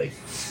 but it's like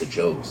the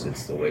jokes,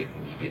 it's the way the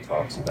media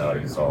talks about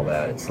it, it's all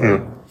that. It's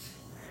like,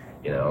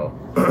 you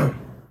know,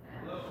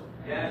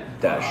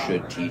 that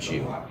should teach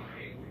you.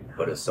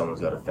 But if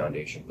someone's got a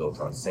foundation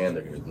built on sand,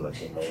 they're going to be like,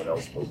 well, no one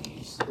else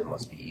believes, it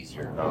must be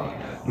easier or not.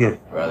 Yeah.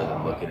 Rather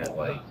than looking at,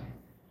 like,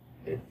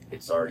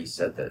 it's already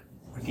said that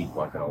people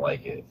aren't going to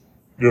like it.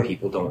 Yeah.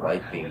 People don't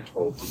like being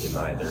told to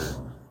deny their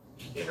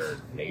inner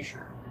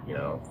nature, you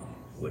know,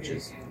 which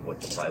is what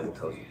the Bible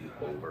tells you to do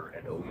over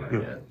and over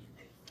again.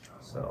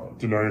 So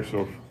Deny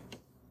yourself.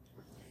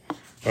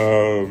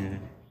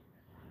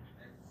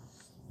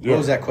 What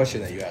was that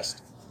question that you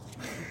asked?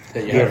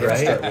 That you had to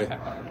start with.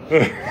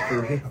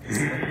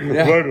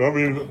 But, I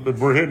mean,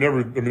 we're hitting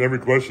every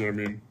question. I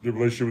mean, the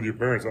relationship with your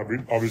parents. I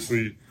mean,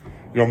 obviously, you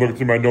know, I'm looking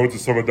through my notes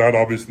and stuff like that.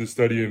 Obviously,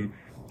 studying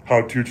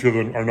how two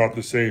children are not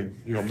the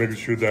same. You know, making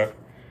sure that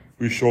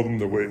we show them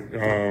the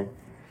way.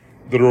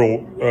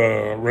 Literal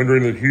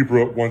rendering in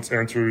Hebrew once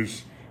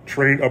answers,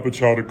 train up a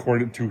child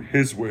according to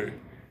his way.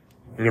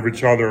 In every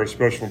child there are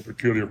special and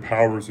peculiar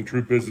powers. The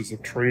true business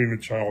of training a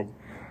child,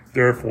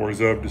 therefore,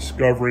 is of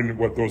discovering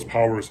what those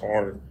powers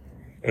are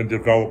and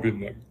developing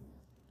them.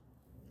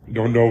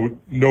 You know,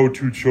 no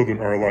two children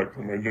are alike.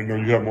 I mean, you know,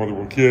 you have more than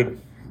one kid.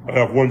 I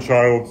have one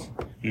child.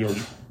 You know,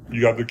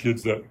 you got the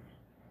kids that,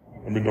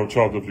 I mean, no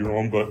child of your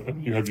own, but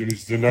you have your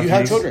nieces and nephews. You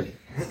have children.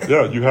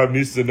 Yeah, you have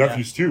nieces and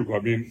nephews too. I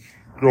mean,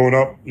 growing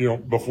up, you know,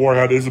 before I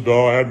had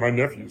Isabel, I had my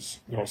nephews,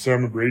 you know,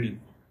 Sam and Brady.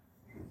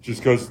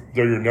 Just because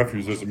they're your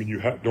nephews doesn't mean you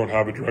don't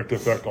have a direct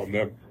effect on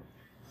them.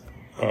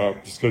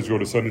 Just because you go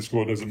to Sunday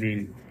school doesn't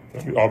mean,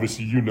 I mean,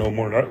 obviously you know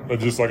more,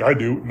 just like I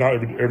do. Not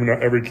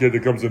every kid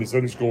that comes into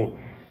Sunday school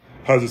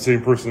has the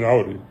same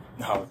personality.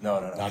 No.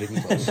 Not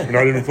even close.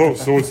 Not even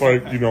close. So it's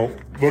like, you know,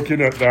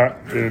 looking at that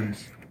and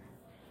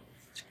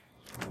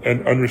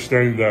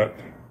understanding that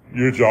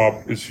your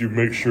job is to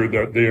make sure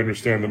that they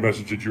understand the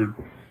message that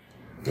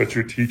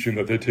you're teaching,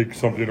 that they take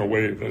something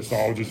away. That's not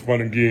all just fun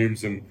and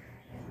games and,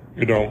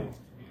 you know,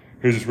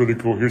 here's this really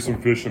cool, here's some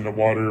fish in the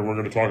water and we're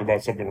going to talk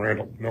about something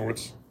random. No,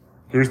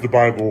 here's the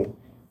Bible.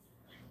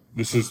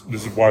 This is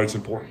why it's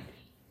important.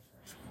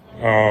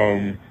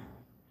 I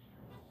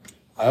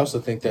also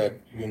think that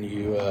when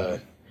you,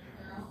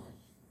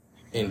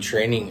 in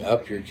training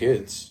up your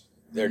kids,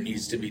 there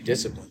needs to be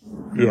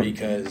discipline. Yeah.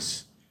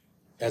 Because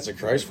as a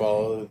Christ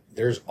follower,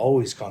 there's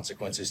always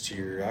consequences to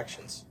your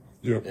actions.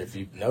 Yeah. If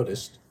you've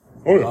noticed.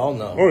 Oh, yeah. We all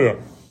know. Oh, yeah.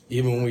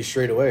 Even when we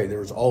strayed away, there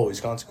was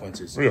always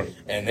consequences. Oh, yeah.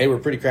 And they were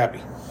pretty crappy.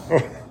 Oh.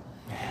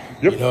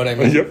 Yep. You know what I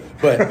mean? Yep.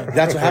 But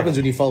that's what happens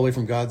when you fall away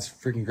from God's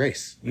freaking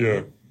grace.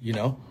 Yeah. You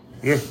know?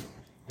 Yeah.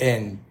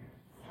 And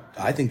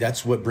I think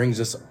that's what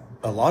brings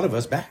a lot of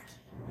us back.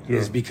 Yeah.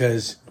 Is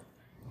because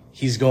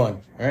he's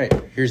going, all right,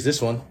 here's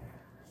this one.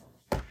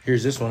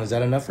 Here's this one. Is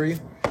that enough for you?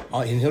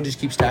 And he'll just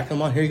keep stacking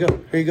them on. Here you go.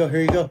 Here you go.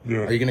 Here you go. Yeah.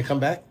 Are you going to come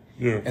back?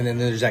 Yeah. And then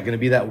there's going to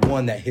be that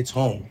one that hits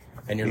home.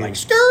 And you're like,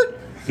 skirt.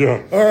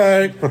 Yeah. All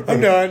right.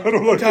 I'm done. I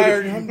don't like I'm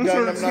tired. it. I'm This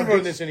done. hurts I'm not too doing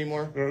much. this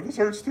anymore. Yeah, this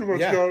hurts too much.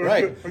 Yeah, God.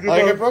 right.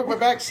 I broke my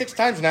back 6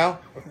 times now.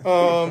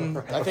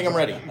 I think I'm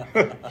ready.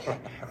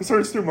 This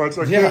hurts too much.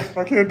 I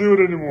Yeah. can't do it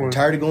anymore. I'm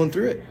tired of going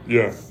through it.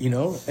 Yeah. You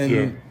know? And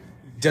Yeah.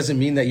 doesn't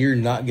mean that you're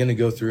not going to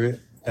go through it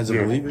as a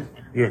Yeah. believer.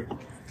 Yeah.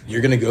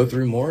 You're going to go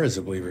through more as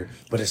a believer,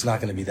 but it's not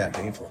going to be that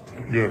painful.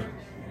 Yeah.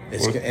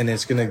 And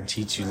it's going to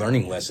teach you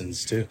learning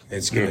lessons too.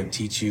 It's going to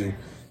teach you,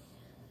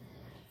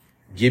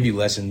 give you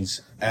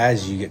lessons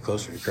as you get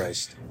closer to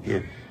Christ. Yeah.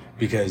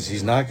 Because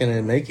he's not going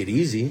to make it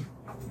easy.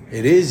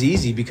 It is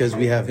easy because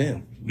we have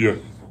him. Yeah.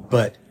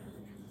 But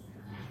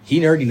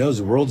he already knows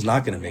the world's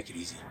not going to make it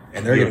easy.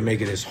 And they're Yeah. going to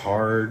make it as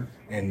hard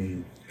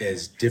and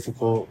as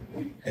difficult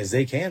as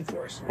they can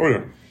for us. Oh,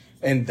 yeah.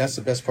 And that's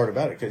the best part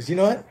about it. Because you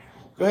know what?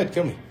 Go ahead,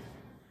 kill me.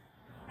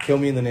 Kill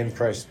me in the name of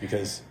Christ,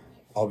 because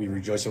I'll be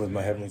rejoicing with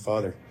my Heavenly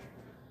Father.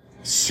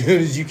 As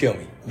soon as you kill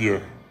me, Yeah.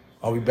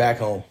 I'll be back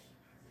home,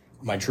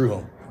 my true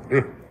home.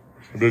 Yeah.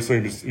 I'm just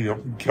saying, just,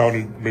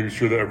 counting, making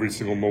sure that every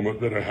single moment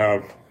that I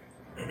have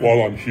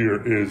while I'm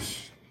here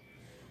is,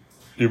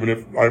 even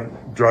if I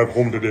drive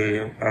home today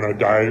and I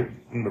die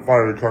in the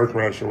fire, car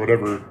crash, or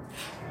whatever,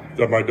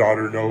 that my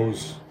daughter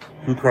knows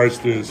who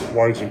Christ is,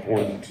 why it's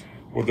important,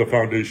 what the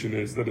foundation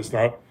is, that it's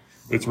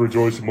a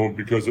rejoicing moment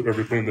because of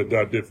everything that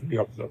Dad did for me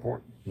up to that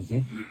point.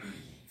 Mm-hmm.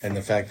 And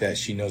the fact that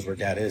she knows where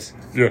Dad is.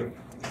 Yeah.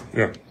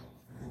 Yeah.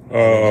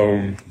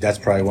 That's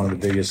probably one of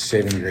the biggest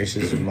saving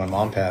graces when my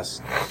mom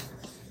passed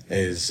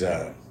is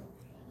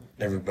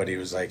everybody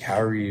was like, how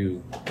are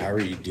you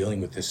dealing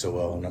with this so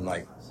well? And I'm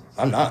like,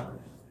 I'm not.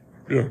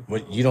 Yeah.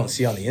 What you don't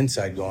see on the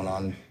inside going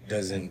on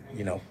doesn't,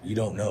 you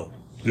don't know.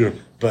 Yeah.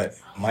 But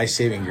my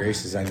saving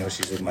grace is I know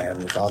she's with my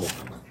Heavenly Father,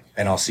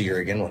 and I'll see her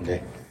again one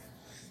day.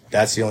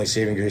 That's the only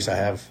saving grace I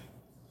have.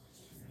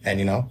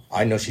 And,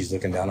 I know she's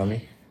looking down on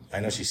me. I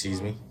know she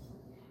sees me.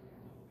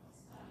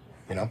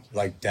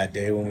 Like that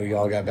day when we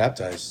all got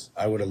baptized,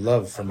 I would have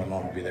loved for my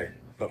mom to be there.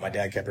 But my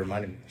dad kept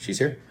reminding me, she's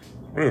here.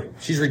 Yeah.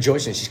 She's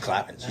rejoicing. She's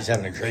clapping. She's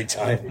having a great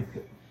time.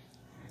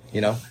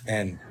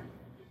 And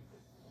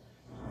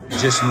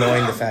just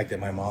knowing the fact that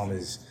my mom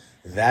is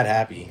that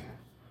happy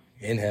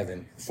in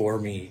heaven for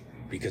me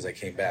because I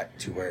came back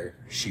to where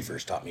she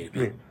first taught me to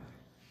be.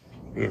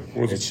 Yeah.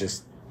 Well, It's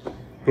just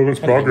Pilgrim's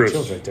Progress.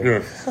 chills right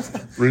there.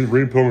 Yeah.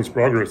 Reading Pilgrim's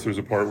Progress, there's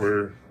a part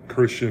where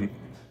Christian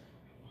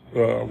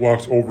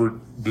walks over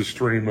the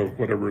stream of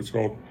whatever it's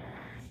called.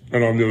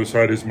 And on the other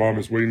side, his mom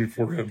is waiting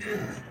for him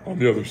on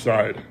the other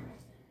side.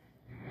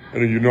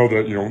 And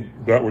then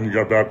that when you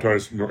got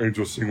baptized,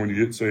 angels sing when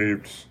you get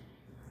saved.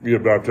 You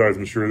get baptized.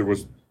 I'm sure there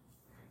was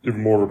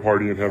even more of a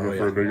party in heaven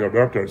for everybody got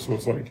baptized. So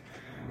it's like,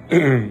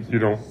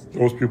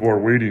 those people are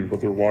waiting, but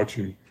they're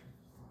watching.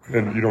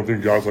 And you don't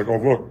think God's like, oh,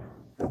 look.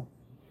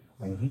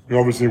 Mm-hmm.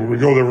 Obviously, when we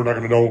go there, we're not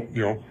going to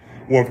know,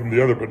 one from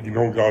the other, but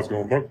God's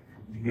going, look,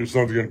 your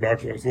son's getting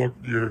baptized. Look,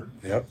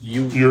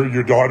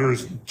 your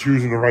daughter's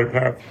choosing the right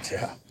path.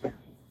 Yeah.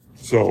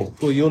 So.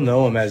 Well, you'll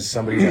know him as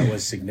somebody that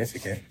was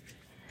significant.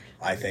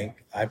 I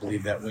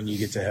believe that when you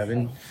get to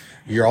heaven,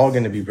 you're all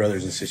going to be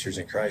brothers and sisters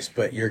in Christ,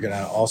 but you're going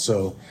to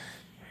also,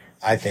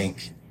 I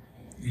think,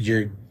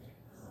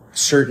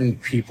 certain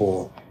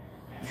people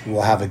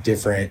will have a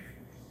different,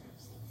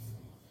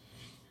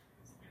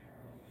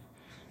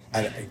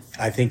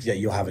 I think that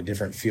you'll have a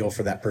different feel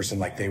for that person,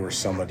 like they were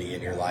somebody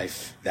in your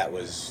life that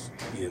was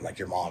like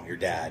your mom, your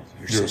dad,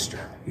 your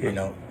sister,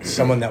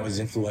 someone that was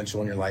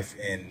influential in your life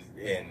in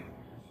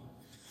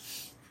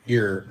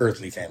your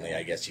earthly family,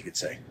 I guess you could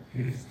say.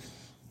 Mm-hmm.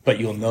 But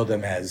you'll know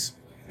them as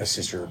a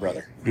sister or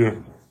brother. Yeah.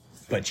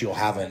 But you'll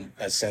have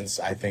a sense,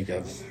 I think,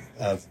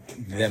 of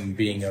them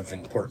being of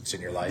importance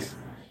in your life.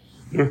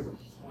 Yeah.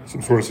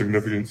 Some sort of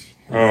significance.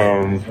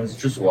 I was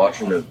just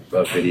watching a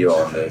video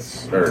on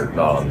this, or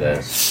not on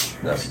this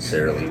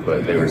necessarily,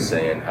 but they were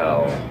saying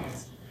how,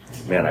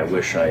 man, I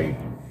wish I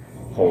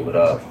pulled it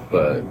up,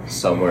 but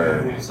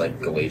somewhere, it's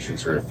like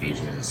Galatians or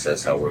Ephesians, it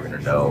says how we're going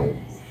to know,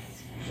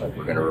 like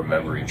we're going to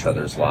remember each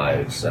other's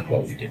lives and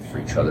what we did for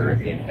each other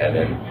in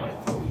heaven,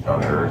 like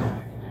on earth.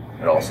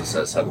 It also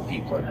says how the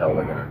people in hell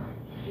are going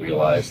to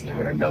realize and they're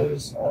going to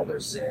notice all their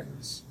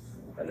sins.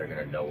 And they're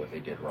going to know what they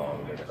did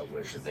wrong. They're going to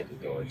wish that they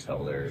could go and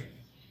tell their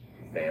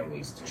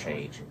families to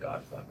change, and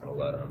God's not going to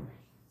let them.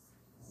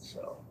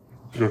 So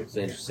it's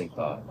an interesting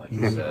thought, like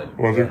you said.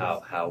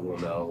 How we'll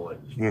know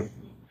and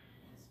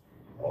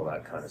all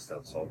that kind of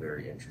stuff. It's all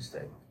very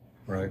interesting.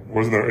 Right.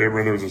 Wasn't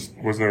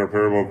there a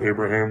parable of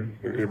Abraham?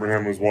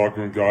 Abraham was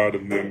walking with God,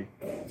 and then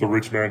the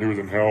rich man who was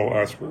in hell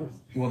asked for.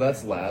 Well,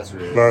 that's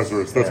Lazarus.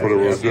 That's what it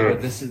was. Yeah.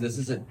 But this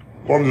is a.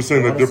 Well, I'm just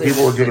saying that the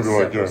people are going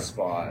to be like,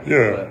 spot.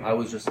 Yeah. But it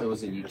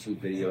was a YouTube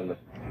video, and the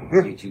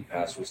YouTube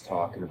pastor was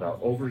talking about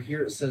over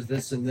here it says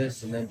this, and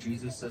then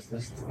Jesus says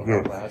this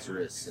about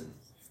Lazarus and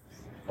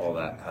all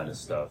that kind of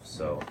stuff.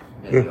 So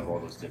you have all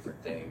those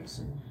different things,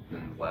 and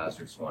then the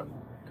Lazarus one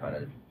kind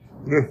of.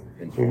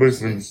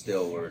 And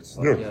still where it's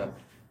like,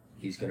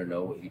 he's going to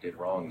know what he did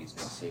wrong. He's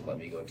going to say, let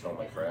me go tell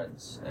my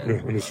friends. And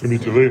it's going to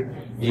be too late.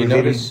 You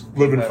notice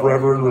living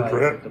forever in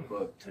regret. The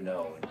book to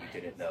know, and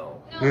you didn't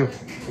know. Yeah.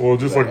 Well,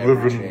 just like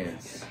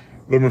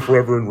living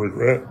forever in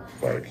regret.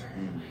 Like,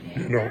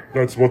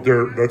 that's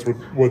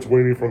what's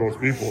waiting for those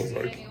people. It's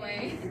like,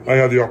 I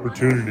had the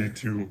opportunity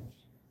to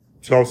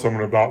tell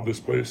someone about this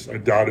place. I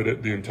doubted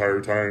it the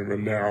entire time,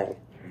 and now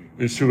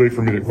it's too late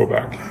for me to go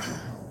back.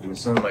 And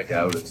something like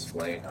that would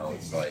explain how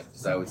it's like,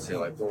 because I would say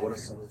like, well, what if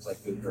someone's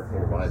like good their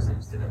whole lives and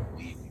just didn't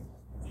believe,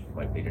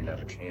 like they didn't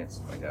have a chance?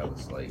 And my dad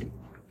was like,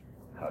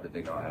 how did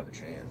they not have a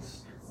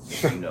chance?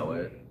 You know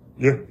it.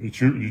 Yeah, you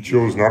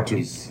chose not to.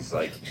 He's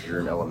like,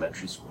 you're in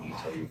elementary school, you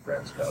tell your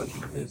friends about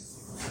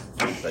Jesus.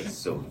 It's like,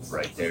 so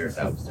right there,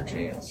 that was their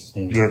chance.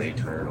 Yeah. They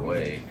turn it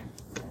away.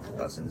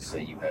 I was going to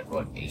say you had,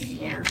 80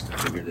 years to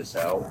figure this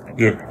out. And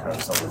yeah. Every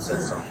time someone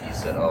said something, you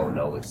said, oh,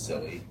 no, it's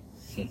silly.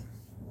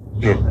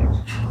 Yeah. Like,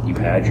 you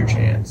had your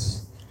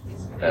chance.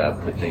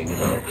 The thing,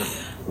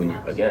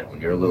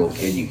 when you're a little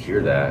kid, you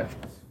hear that.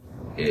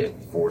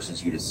 it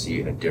forces you to see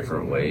it in a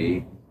different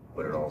way,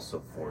 but it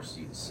also forces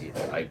you to see it,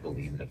 I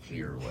believe, in a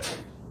clearer way.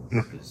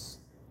 Because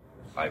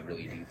I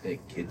really do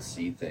think kids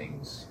see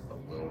things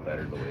a little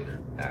better the way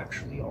they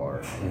actually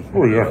are.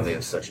 Oh, yeah. They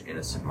have such an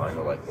innocent mind.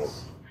 They're like, well,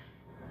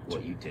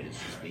 what you did is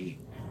just mean.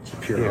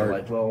 Pure heart.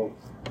 Like, well,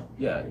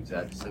 yeah,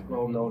 exactly. It's like,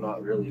 well, no,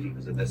 not really,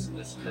 because of this and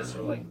this and this.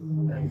 Or like,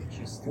 man, but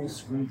you still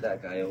screwed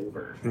that guy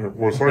over. Yeah,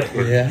 well, it's like,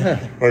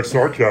 Yeah. like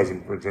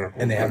sarcasm, for example.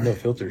 And they have no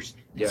filters.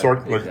 Yeah,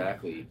 Like-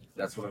 exactly.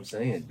 That's what I'm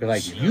saying. They're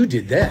like, you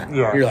did that.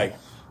 Yeah. You're like,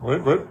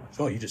 What?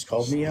 oh, you just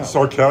called me out.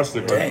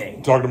 Sarcastic. Dang.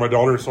 Like, talking to my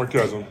daughter is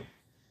sarcasm.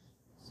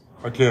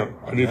 I can't.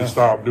 I need to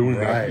stop doing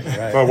that.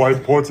 Right. My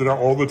wife points it out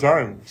all the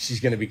time. She's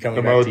going to be coming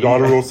And back my to you.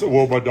 daughter will say,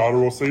 well, my daughter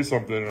will say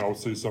something, and I'll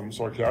say something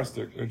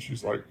sarcastic, and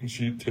she's like, and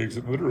she takes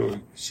it literally,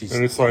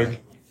 and it's like,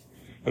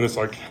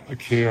 I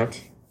can't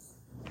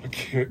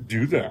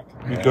do that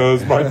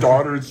because my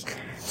daughter's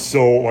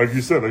so, like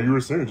you said, like you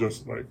were saying,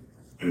 just like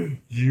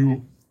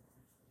you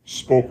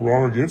spoke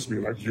wrong against me,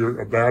 like you're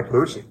a bad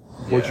person.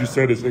 What you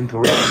said is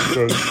incorrect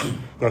because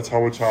that's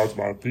how a child's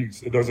mind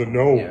thinks. It doesn't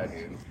know. Yeah,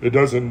 dude. It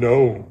doesn't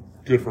know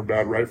good from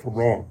bad, right from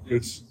wrong.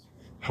 It's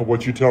how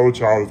what you tell a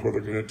child is what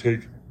they're going to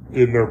take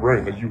in their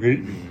brain. Like, you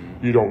hate me.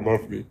 You don't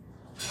love me.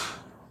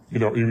 You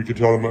know, you could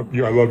tell them,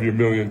 I love you a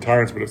million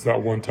times, but it's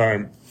that one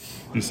time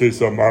you say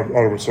something out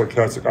of a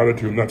sarcastic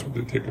attitude, and that's what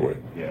they take away.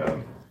 Yeah.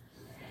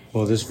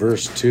 Well, this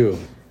verse, too,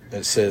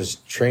 that says,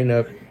 train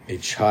up a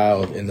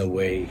child in the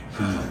way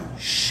he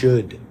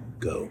should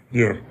go.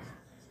 Yeah.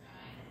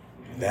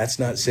 That's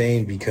not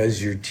saying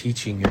because you're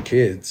teaching your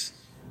kids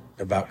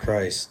about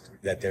Christ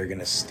that they're going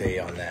to stay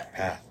on that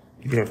path.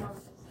 Yeah.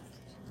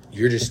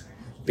 You're just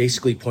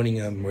basically pointing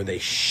them where they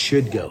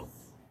should go.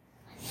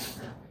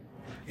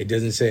 It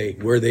doesn't say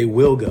where they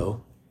will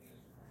go,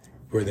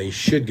 where they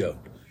should go.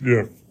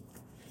 Yeah.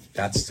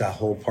 That's the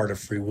whole part of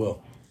free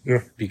will, Yeah.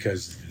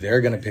 because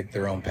they're going to pick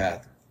their own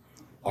path.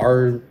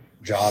 Our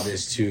job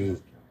is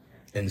to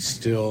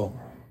instill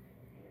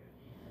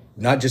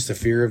not just the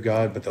fear of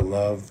God, but the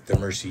love, the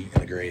mercy,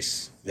 and the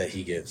grace that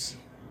he gives.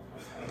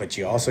 But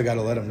you also got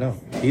to let him know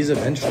he's a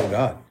vengeful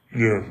God,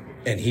 Yeah.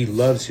 and he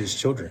loves his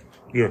children.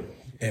 Yeah.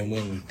 And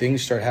when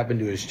things start happening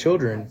to his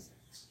children,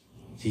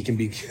 he can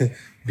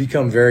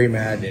become very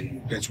mad.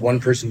 And it's one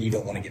person you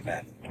don't want to get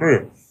mad, Oh,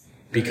 yeah.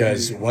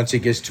 because once it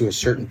gets to a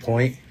certain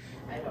point,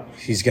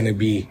 he's going to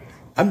be,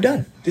 I'm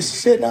done.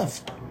 This is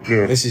enough.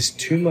 Yeah. This is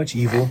too much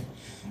evil.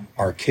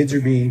 Our kids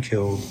are being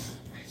killed,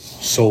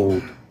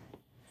 sold,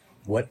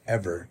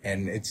 whatever,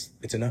 and it's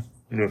enough.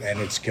 Yeah. And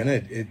it's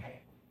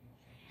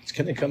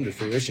gonna come to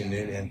fruition,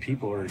 and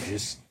people are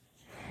just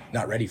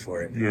not ready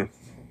for it. Yeah.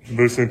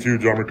 Listen to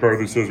John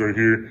MacArthur says right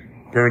here,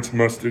 parents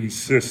must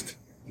insist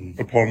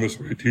upon this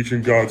way,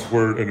 teaching God's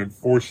word and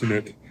enforcing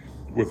it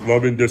with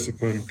love and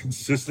discipline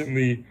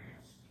consistently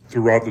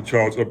throughout the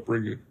child's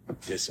upbringing.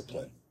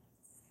 Discipline.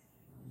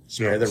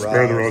 Yeah, the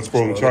spare the rod, rod,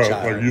 spoil the spoil the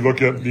child. child. Like, you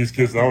look at these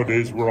kids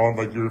nowadays, we're on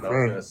like your I was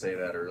friend gonna say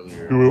that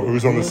earlier.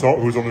 who's on their cell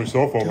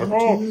phone, like, Don't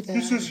oh, do that.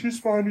 he's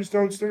fine, he's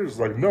downstairs.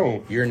 Like,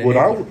 no. You're an when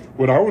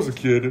enabler. I was a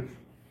kid,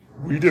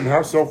 we didn't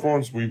have cell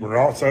phones. We were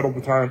outside all the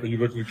time. And you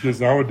look at the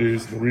kids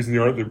nowadays, the reason they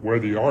are where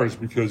they are is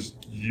because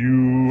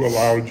you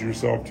allowed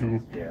yourself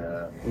to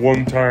Yeah.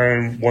 one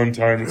time,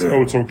 it's,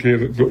 oh, it's okay,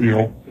 you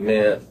know.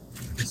 Man,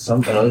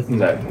 another thing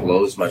that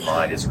blows my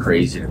mind is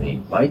crazy to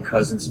me. My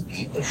cousins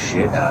beat the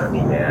shit out of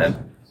me,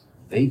 man.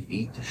 They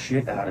beat the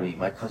shit out of me.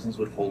 My cousins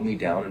would hold me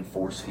down and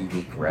force feed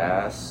me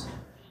grass.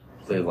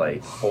 They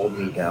like hold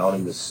me down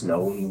in the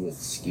snow when we went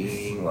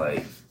skiing.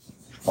 Like,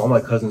 all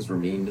my cousins were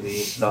mean to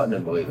me. Not in a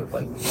way that,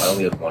 like, I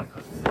only had one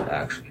cousin who was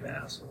actually an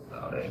asshole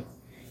about it.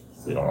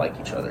 We don't like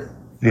each other.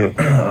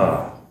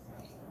 Yeah.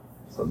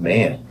 But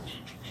man,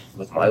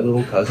 with my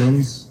little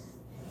cousins,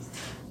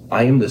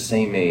 I am the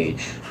same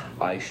age.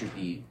 I should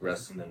be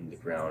wrestling them to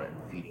the ground and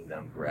feeding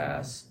them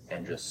grass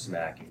and just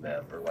smacking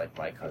them. Or like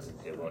my cousin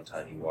did one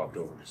time, he walked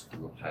over and just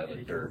threw a pile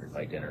of dirt in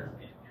my dinner.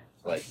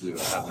 Like, we were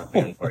having a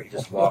family party, he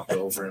just walked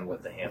over and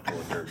with the handful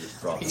of dirt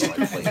just dropped it on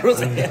my plate.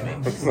 and hit me.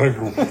 It's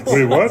like,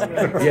 wait,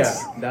 what?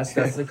 Yeah, that's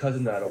the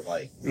cousin that I don't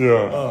like.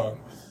 Yeah.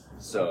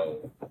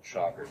 So,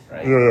 shocker,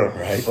 right? Yeah.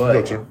 Right. But,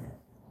 Gotcha.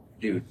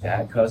 dude,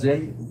 that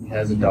cousin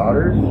has a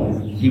daughter.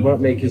 He won't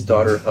make his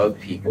daughter hug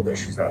people that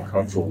she's not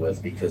comfortable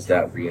with because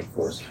that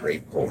reinforces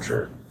rape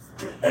culture.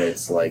 And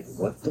it's like,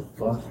 what the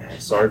fuck?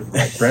 Sorry for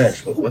my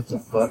French, but what the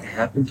fuck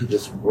happened to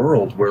this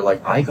world where,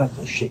 like, I got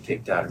the shit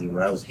kicked out of me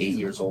when I was 8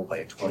 years old by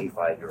a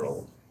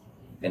 25-year-old.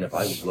 And if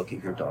I would look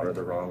at your daughter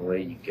the wrong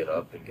way, you get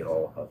up and get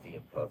all huffy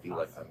and puffy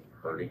like I'm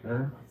hurting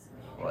her.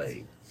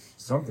 Like,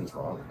 something's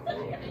wrong with the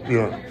world.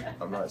 Yeah.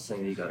 I'm not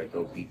saying you gotta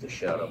go beat the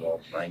shit out of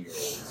all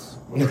 9-year-olds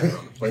when they're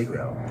on the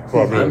playground.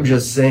 Well, I mean- I'm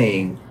just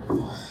saying,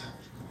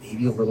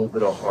 maybe a little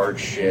bit of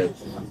hardship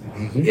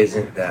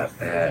isn't that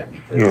bad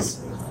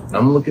because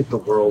I'm looking at the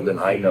world and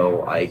I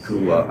know I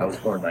grew up, I was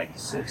born in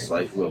 96, so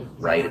I grew up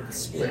right at the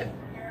split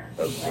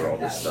of where all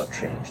this stuff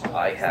changed.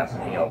 I happen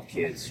to hang out with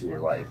kids who were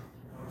like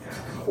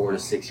 4 to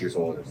 6 years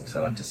old because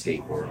I like to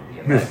skateboard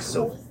and BMX,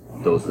 so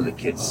those were the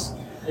kids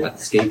at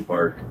the skate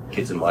park,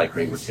 kids in my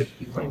grade were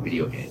typically playing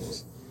video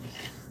games.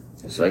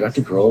 So I got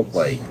to grow up,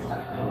 like,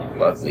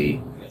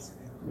 luckily,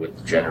 with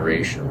the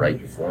generation right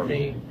before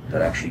me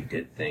that actually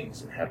did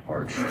things and had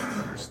hardship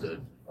and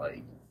understood,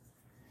 like,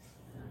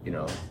 you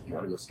know, you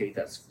want to go skate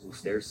that school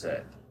stair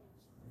set,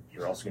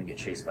 you're also going to get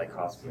chased by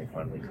cops when they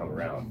finally come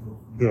around.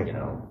 Yeah. You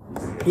know?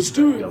 Let's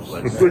do it.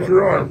 Let's break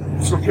your arm.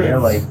 It's okay. Yeah,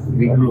 like,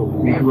 we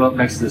grew up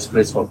next to this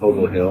place called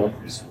Pogo Hill.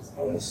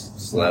 Almost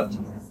slept.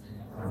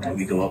 And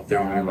we go up there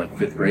when we were in, like,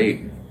 5th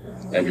grade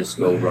and just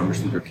go rummage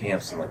through their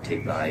camps and, like,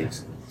 take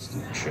knives and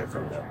stupid shit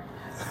from them.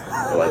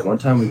 But, like, one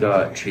time we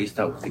got chased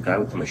out with the guy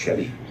with the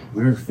machete.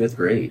 We were in 5th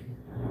grade.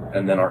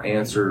 And then our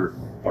answer,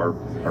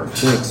 our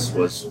fix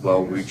was,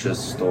 well, we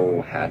just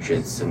stole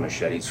hatchets and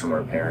machetes from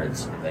our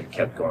parents and then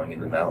kept going in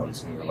the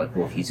mountains. And we were like,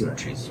 well, if he's going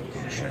to chase us with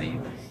a machete,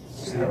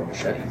 just have a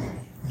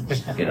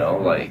machete. You know,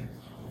 like,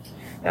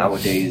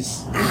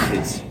 nowadays,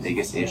 kids'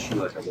 biggest issue,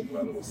 like, I look at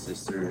my little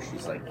sister,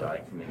 she's, like,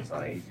 dying from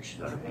anxiety because she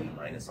got a B-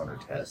 on her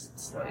test.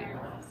 It's like,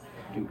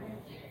 dude,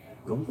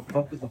 go the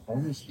fuck with the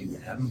homeless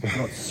dude. Have him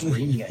come out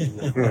screaming at you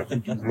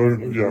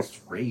and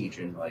just rage,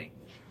 and, like,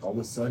 all of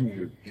a sudden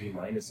your B-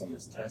 on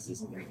this test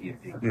isn't going to be a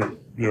big deal.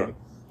 Yeah.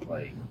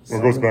 Like, Well,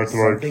 it goes back to,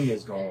 like, something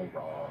is going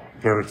wrong.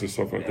 Parents and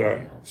stuff like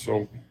that.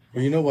 So,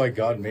 Well, you know why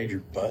God made your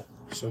butt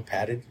so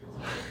padded?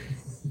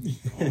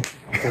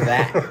 For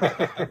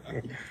that.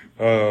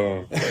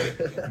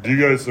 do you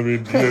guys,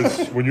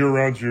 when you're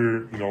around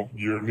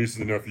your nieces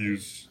and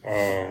nephews,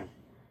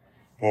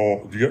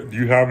 Paul, do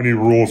you have any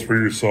rules for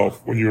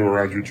yourself when you're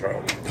around your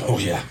child? Oh,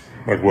 yeah.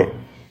 Like what?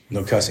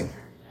 No cussing.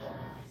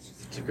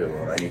 It's a good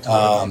one. I need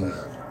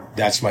to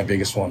That's my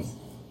biggest one.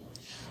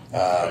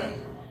 I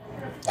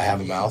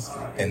have a mouth,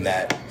 and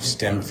that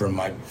stemmed from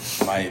my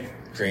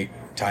great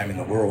time in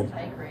the world.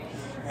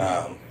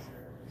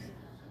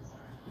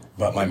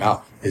 But my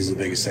mouth is the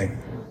biggest thing.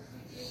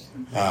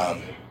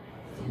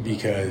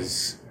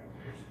 Because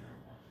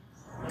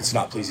it's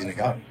not pleasing to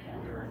God.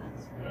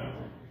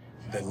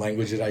 The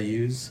language that I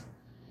use,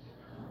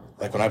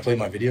 like when I play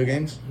my video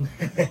games,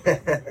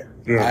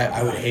 Yeah.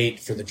 I would hate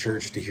for the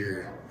church to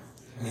hear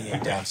me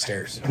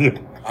downstairs. Yeah.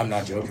 I'm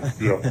not joking.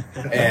 Yeah.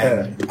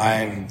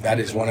 And that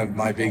is one of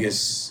my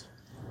biggest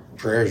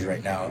prayers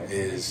right now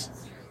is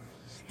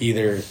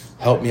either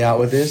help me out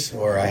with this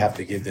or I have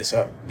to give this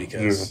up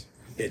because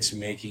it's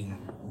making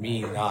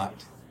me not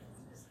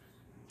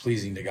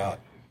pleasing to God.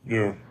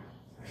 Yeah.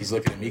 He's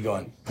looking at me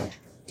going,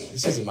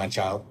 this isn't my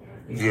child.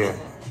 Yeah.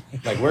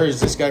 Like, where is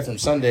this guy from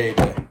Sunday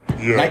to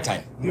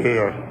nighttime?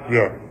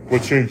 Yeah.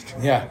 What changed?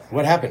 Yeah,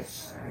 what happened?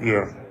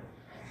 Yeah.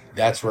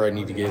 That's where I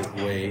need to get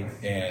away,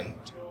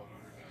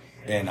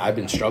 and I've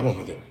been struggling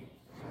with it.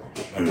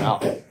 My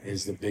mouth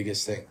is the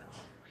biggest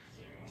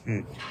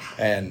thing.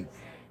 And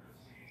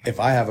if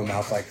I have a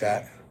mouth like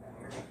that,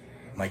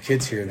 my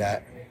kids hear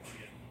that,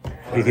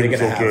 what are they going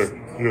to have?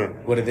 Yeah.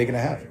 What are they going to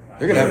have?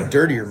 They're going to have a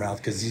dirtier mouth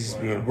because these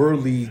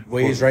worldly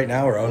ways right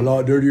now are a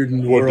lot dirtier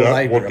than the world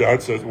I grew What up.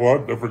 Dad says,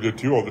 what I forget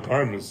too all the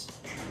time is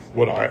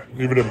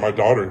even in my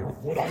daughter,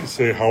 what I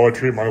say, how I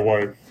treat my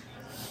wife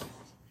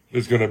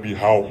is going to be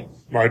how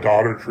my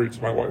daughter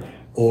treats my wife.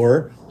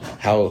 Or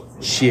how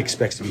she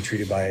expects to be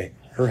treated by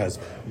her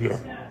husband.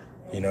 Yeah.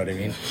 You know what I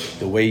mean?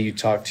 The way you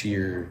talk to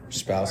your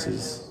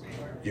spouses,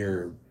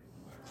 your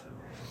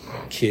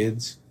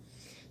kids,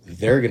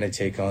 they're going to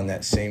take on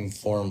that same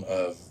form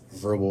of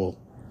verbal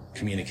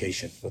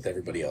communication with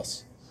everybody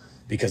else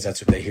because that's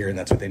what they hear and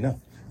that's what they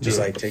know. Just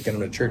like taking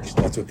them to church,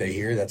 that's what they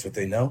hear, that's what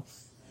they know.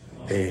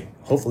 They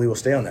hopefully will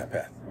stay on that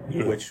path,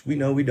 which we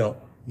know we don't.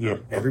 Yeah.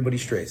 Everybody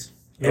strays.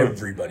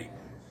 Everybody.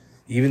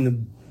 Even the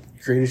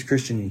greatest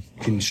Christian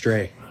can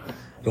stray.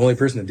 The only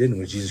person that didn't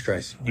was Jesus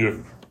Christ. Yeah.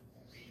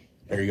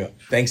 There you go.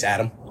 Thanks,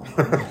 Adam.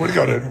 What do you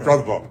got, Ed? Drop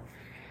the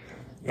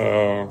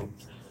ball.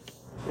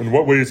 In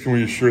what ways can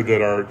we assure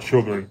that our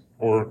children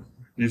or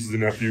nieces and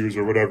nephews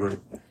or whatever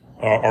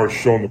are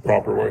shown the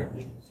proper way?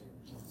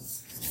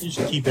 You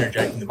should keep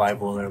interjecting the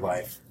Bible in their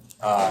life.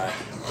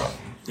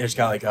 There's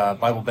got like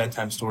Bible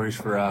bedtime stories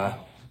for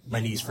my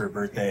niece for her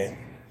birthday.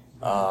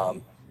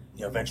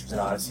 Adventures in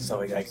Odyssey, stuff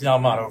like that. 'Cause,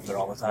 I'm not over there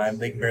all the time.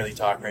 They can barely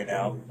talk right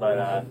now,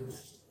 but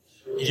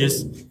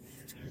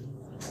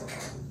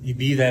you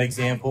be that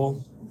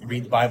example. You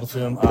read the Bible to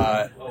them.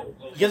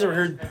 You guys ever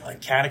heard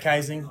like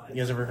catechizing? You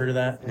guys ever heard of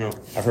that? No.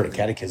 I've heard of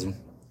catechism.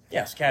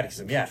 Yeah, it's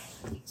catechism. Yeah,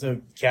 so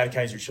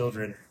catechize your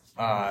children.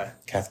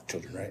 Catholic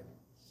children, right?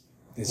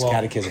 It's Well,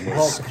 catechism. Well,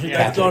 Was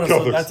yeah, Catholic.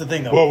 so that's the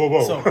thing, though.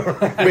 Whoa. So,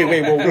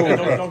 Wait, whoa.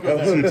 don't go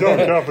there. You tell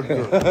them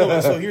Catholic. No,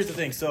 so here's the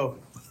thing. So,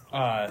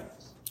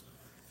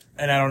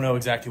 and I don't know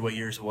exactly what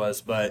years it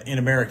was, but in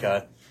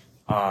America,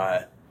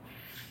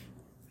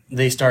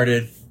 they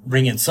started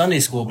bringing Sunday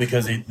school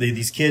because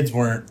these kids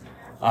weren't,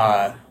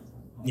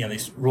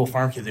 these rural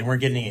farm kids, they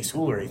weren't getting any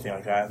school or anything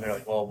like that. And they're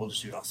like, well, we'll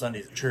just do it on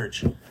Sundays at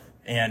church.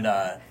 And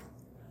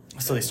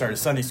so they started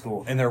Sunday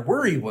school. And their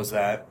worry was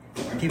that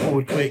people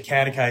would quit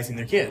catechizing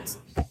their kids.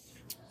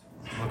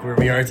 Look where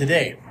we are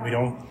today.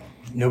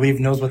 Nobody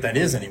even knows what that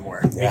is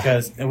anymore. Yeah.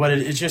 Because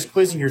it's just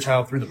quizzing your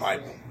child through the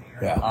Bible.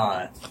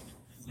 Yeah.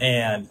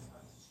 And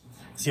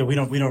see, we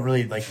don't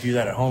really like do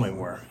that at home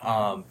anymore.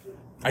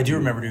 I do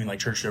remember doing like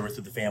church service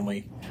with the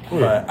family,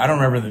 but I don't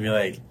remember them be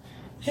like,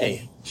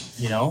 hey,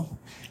 you know,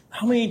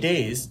 how many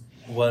days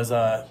was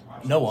Noah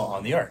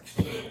on the ark?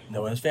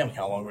 Noah and his family,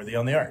 how long were they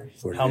on the ark?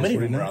 How many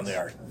of them were on the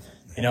ark?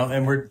 You know,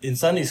 and we're in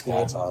Sunday school.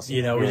 That's awesome.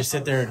 You know, we just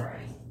sit there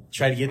and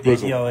try to get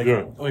these. You know,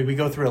 like we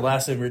go through a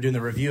lesson. We're doing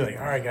the review. Like,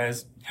 all right,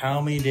 guys,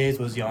 how many days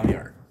was he on the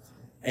ark?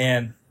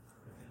 And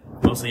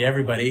mostly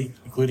everybody,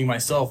 including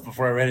myself,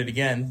 before I read it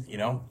again, you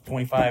know,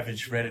 25 and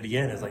just read it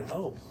again, is like,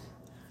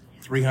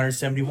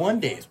 371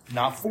 days,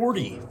 not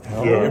 40.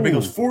 Everybody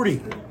goes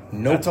 40.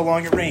 Nope. That's how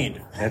long it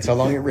rained. That's how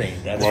long it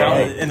rained. That's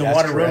right. And the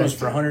water rose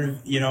for 100,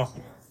 you know,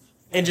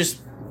 and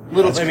just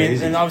little, I mean,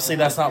 crazy. And obviously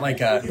that's not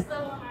like a,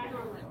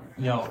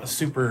 you know, a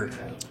super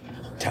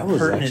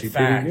pertinent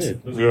fact.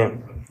 Yeah.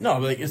 No,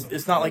 like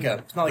it's not like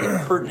a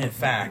pertinent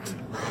fact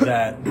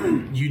that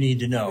you need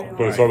to know.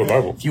 But it's out of the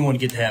Bible. If you want to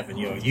get to heaven,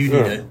 you know, you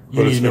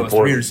need to know it's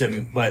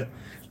 370. But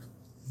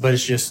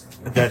it's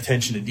just that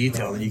attention to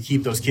detail, and you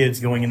keep those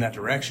kids going in that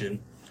direction.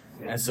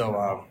 And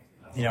so,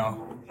 you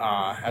know,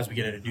 as we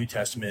get into New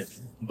Testament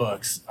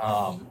books,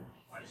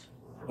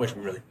 which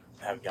we really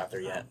haven't got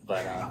there yet,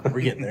 but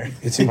we're getting there.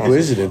 It's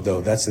inquisitive,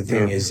 though. That's the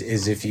thing. Is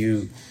if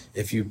you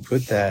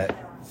put that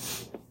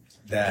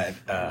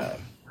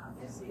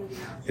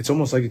it's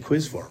almost like a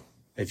quiz form.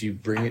 If you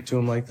bring it to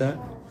them like that,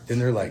 then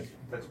they're like,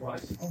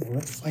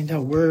 let's find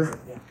out where.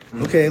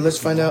 Okay, let's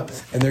find out,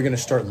 and they're going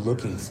to start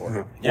looking for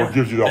it. Yeah. Well, it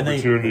gives you the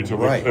opportunity to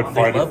look and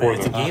find it for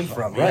It's a them. game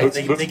from Right.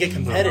 They get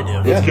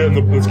competitive. Let's get in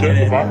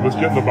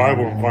the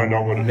Bible and find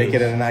out what it is. Make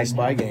it a nice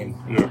spy game.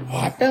 Yeah. Oh,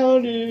 I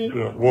found it.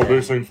 Yeah. Well,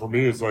 big thing for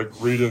me is like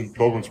reading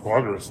Pilgrim's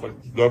Progress. Like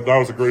that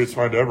was the greatest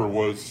find ever.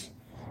 Was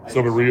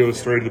somebody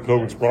reillustrated the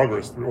Pilgrim's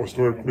Progress, or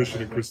story of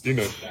Christian and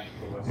Christina.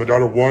 My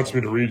daughter wants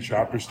me to read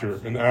chapters to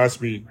her and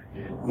ask me,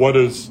 what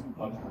does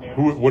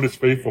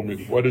faithful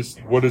mean? What is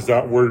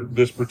that word?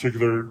 This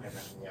particular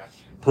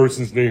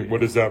person's name. What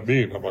does that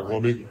mean? I'm like,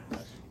 well,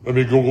 let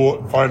me Google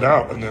it and find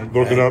out, and then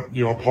look it up.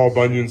 You know, Paul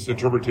Bunyan's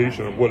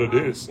interpretation of what it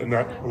is, and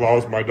that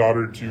allows my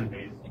daughter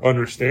to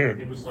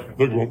understand.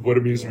 Look, what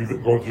it means to be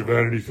going through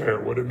Vanity Fair.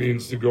 What it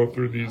means to go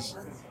through these,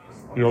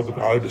 you know, the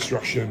Valley of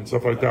Destruction,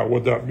 stuff like that.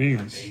 What that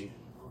means.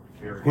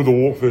 Who the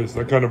wolf is,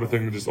 that kind of a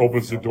thing. It just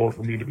opens the door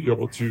for me to be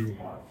able to,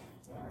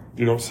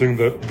 you know, sing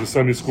the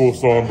Sunday school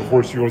song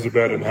before she goes to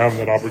bed and have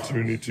that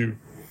opportunity to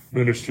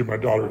minister to my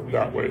daughter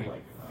that way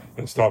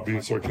and stop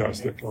being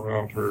sarcastic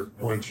around her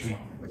when she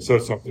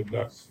says something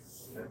that,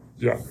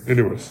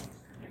 anyways.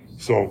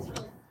 So,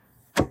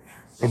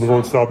 I'm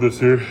going to stop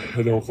this here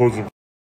and then we'll close in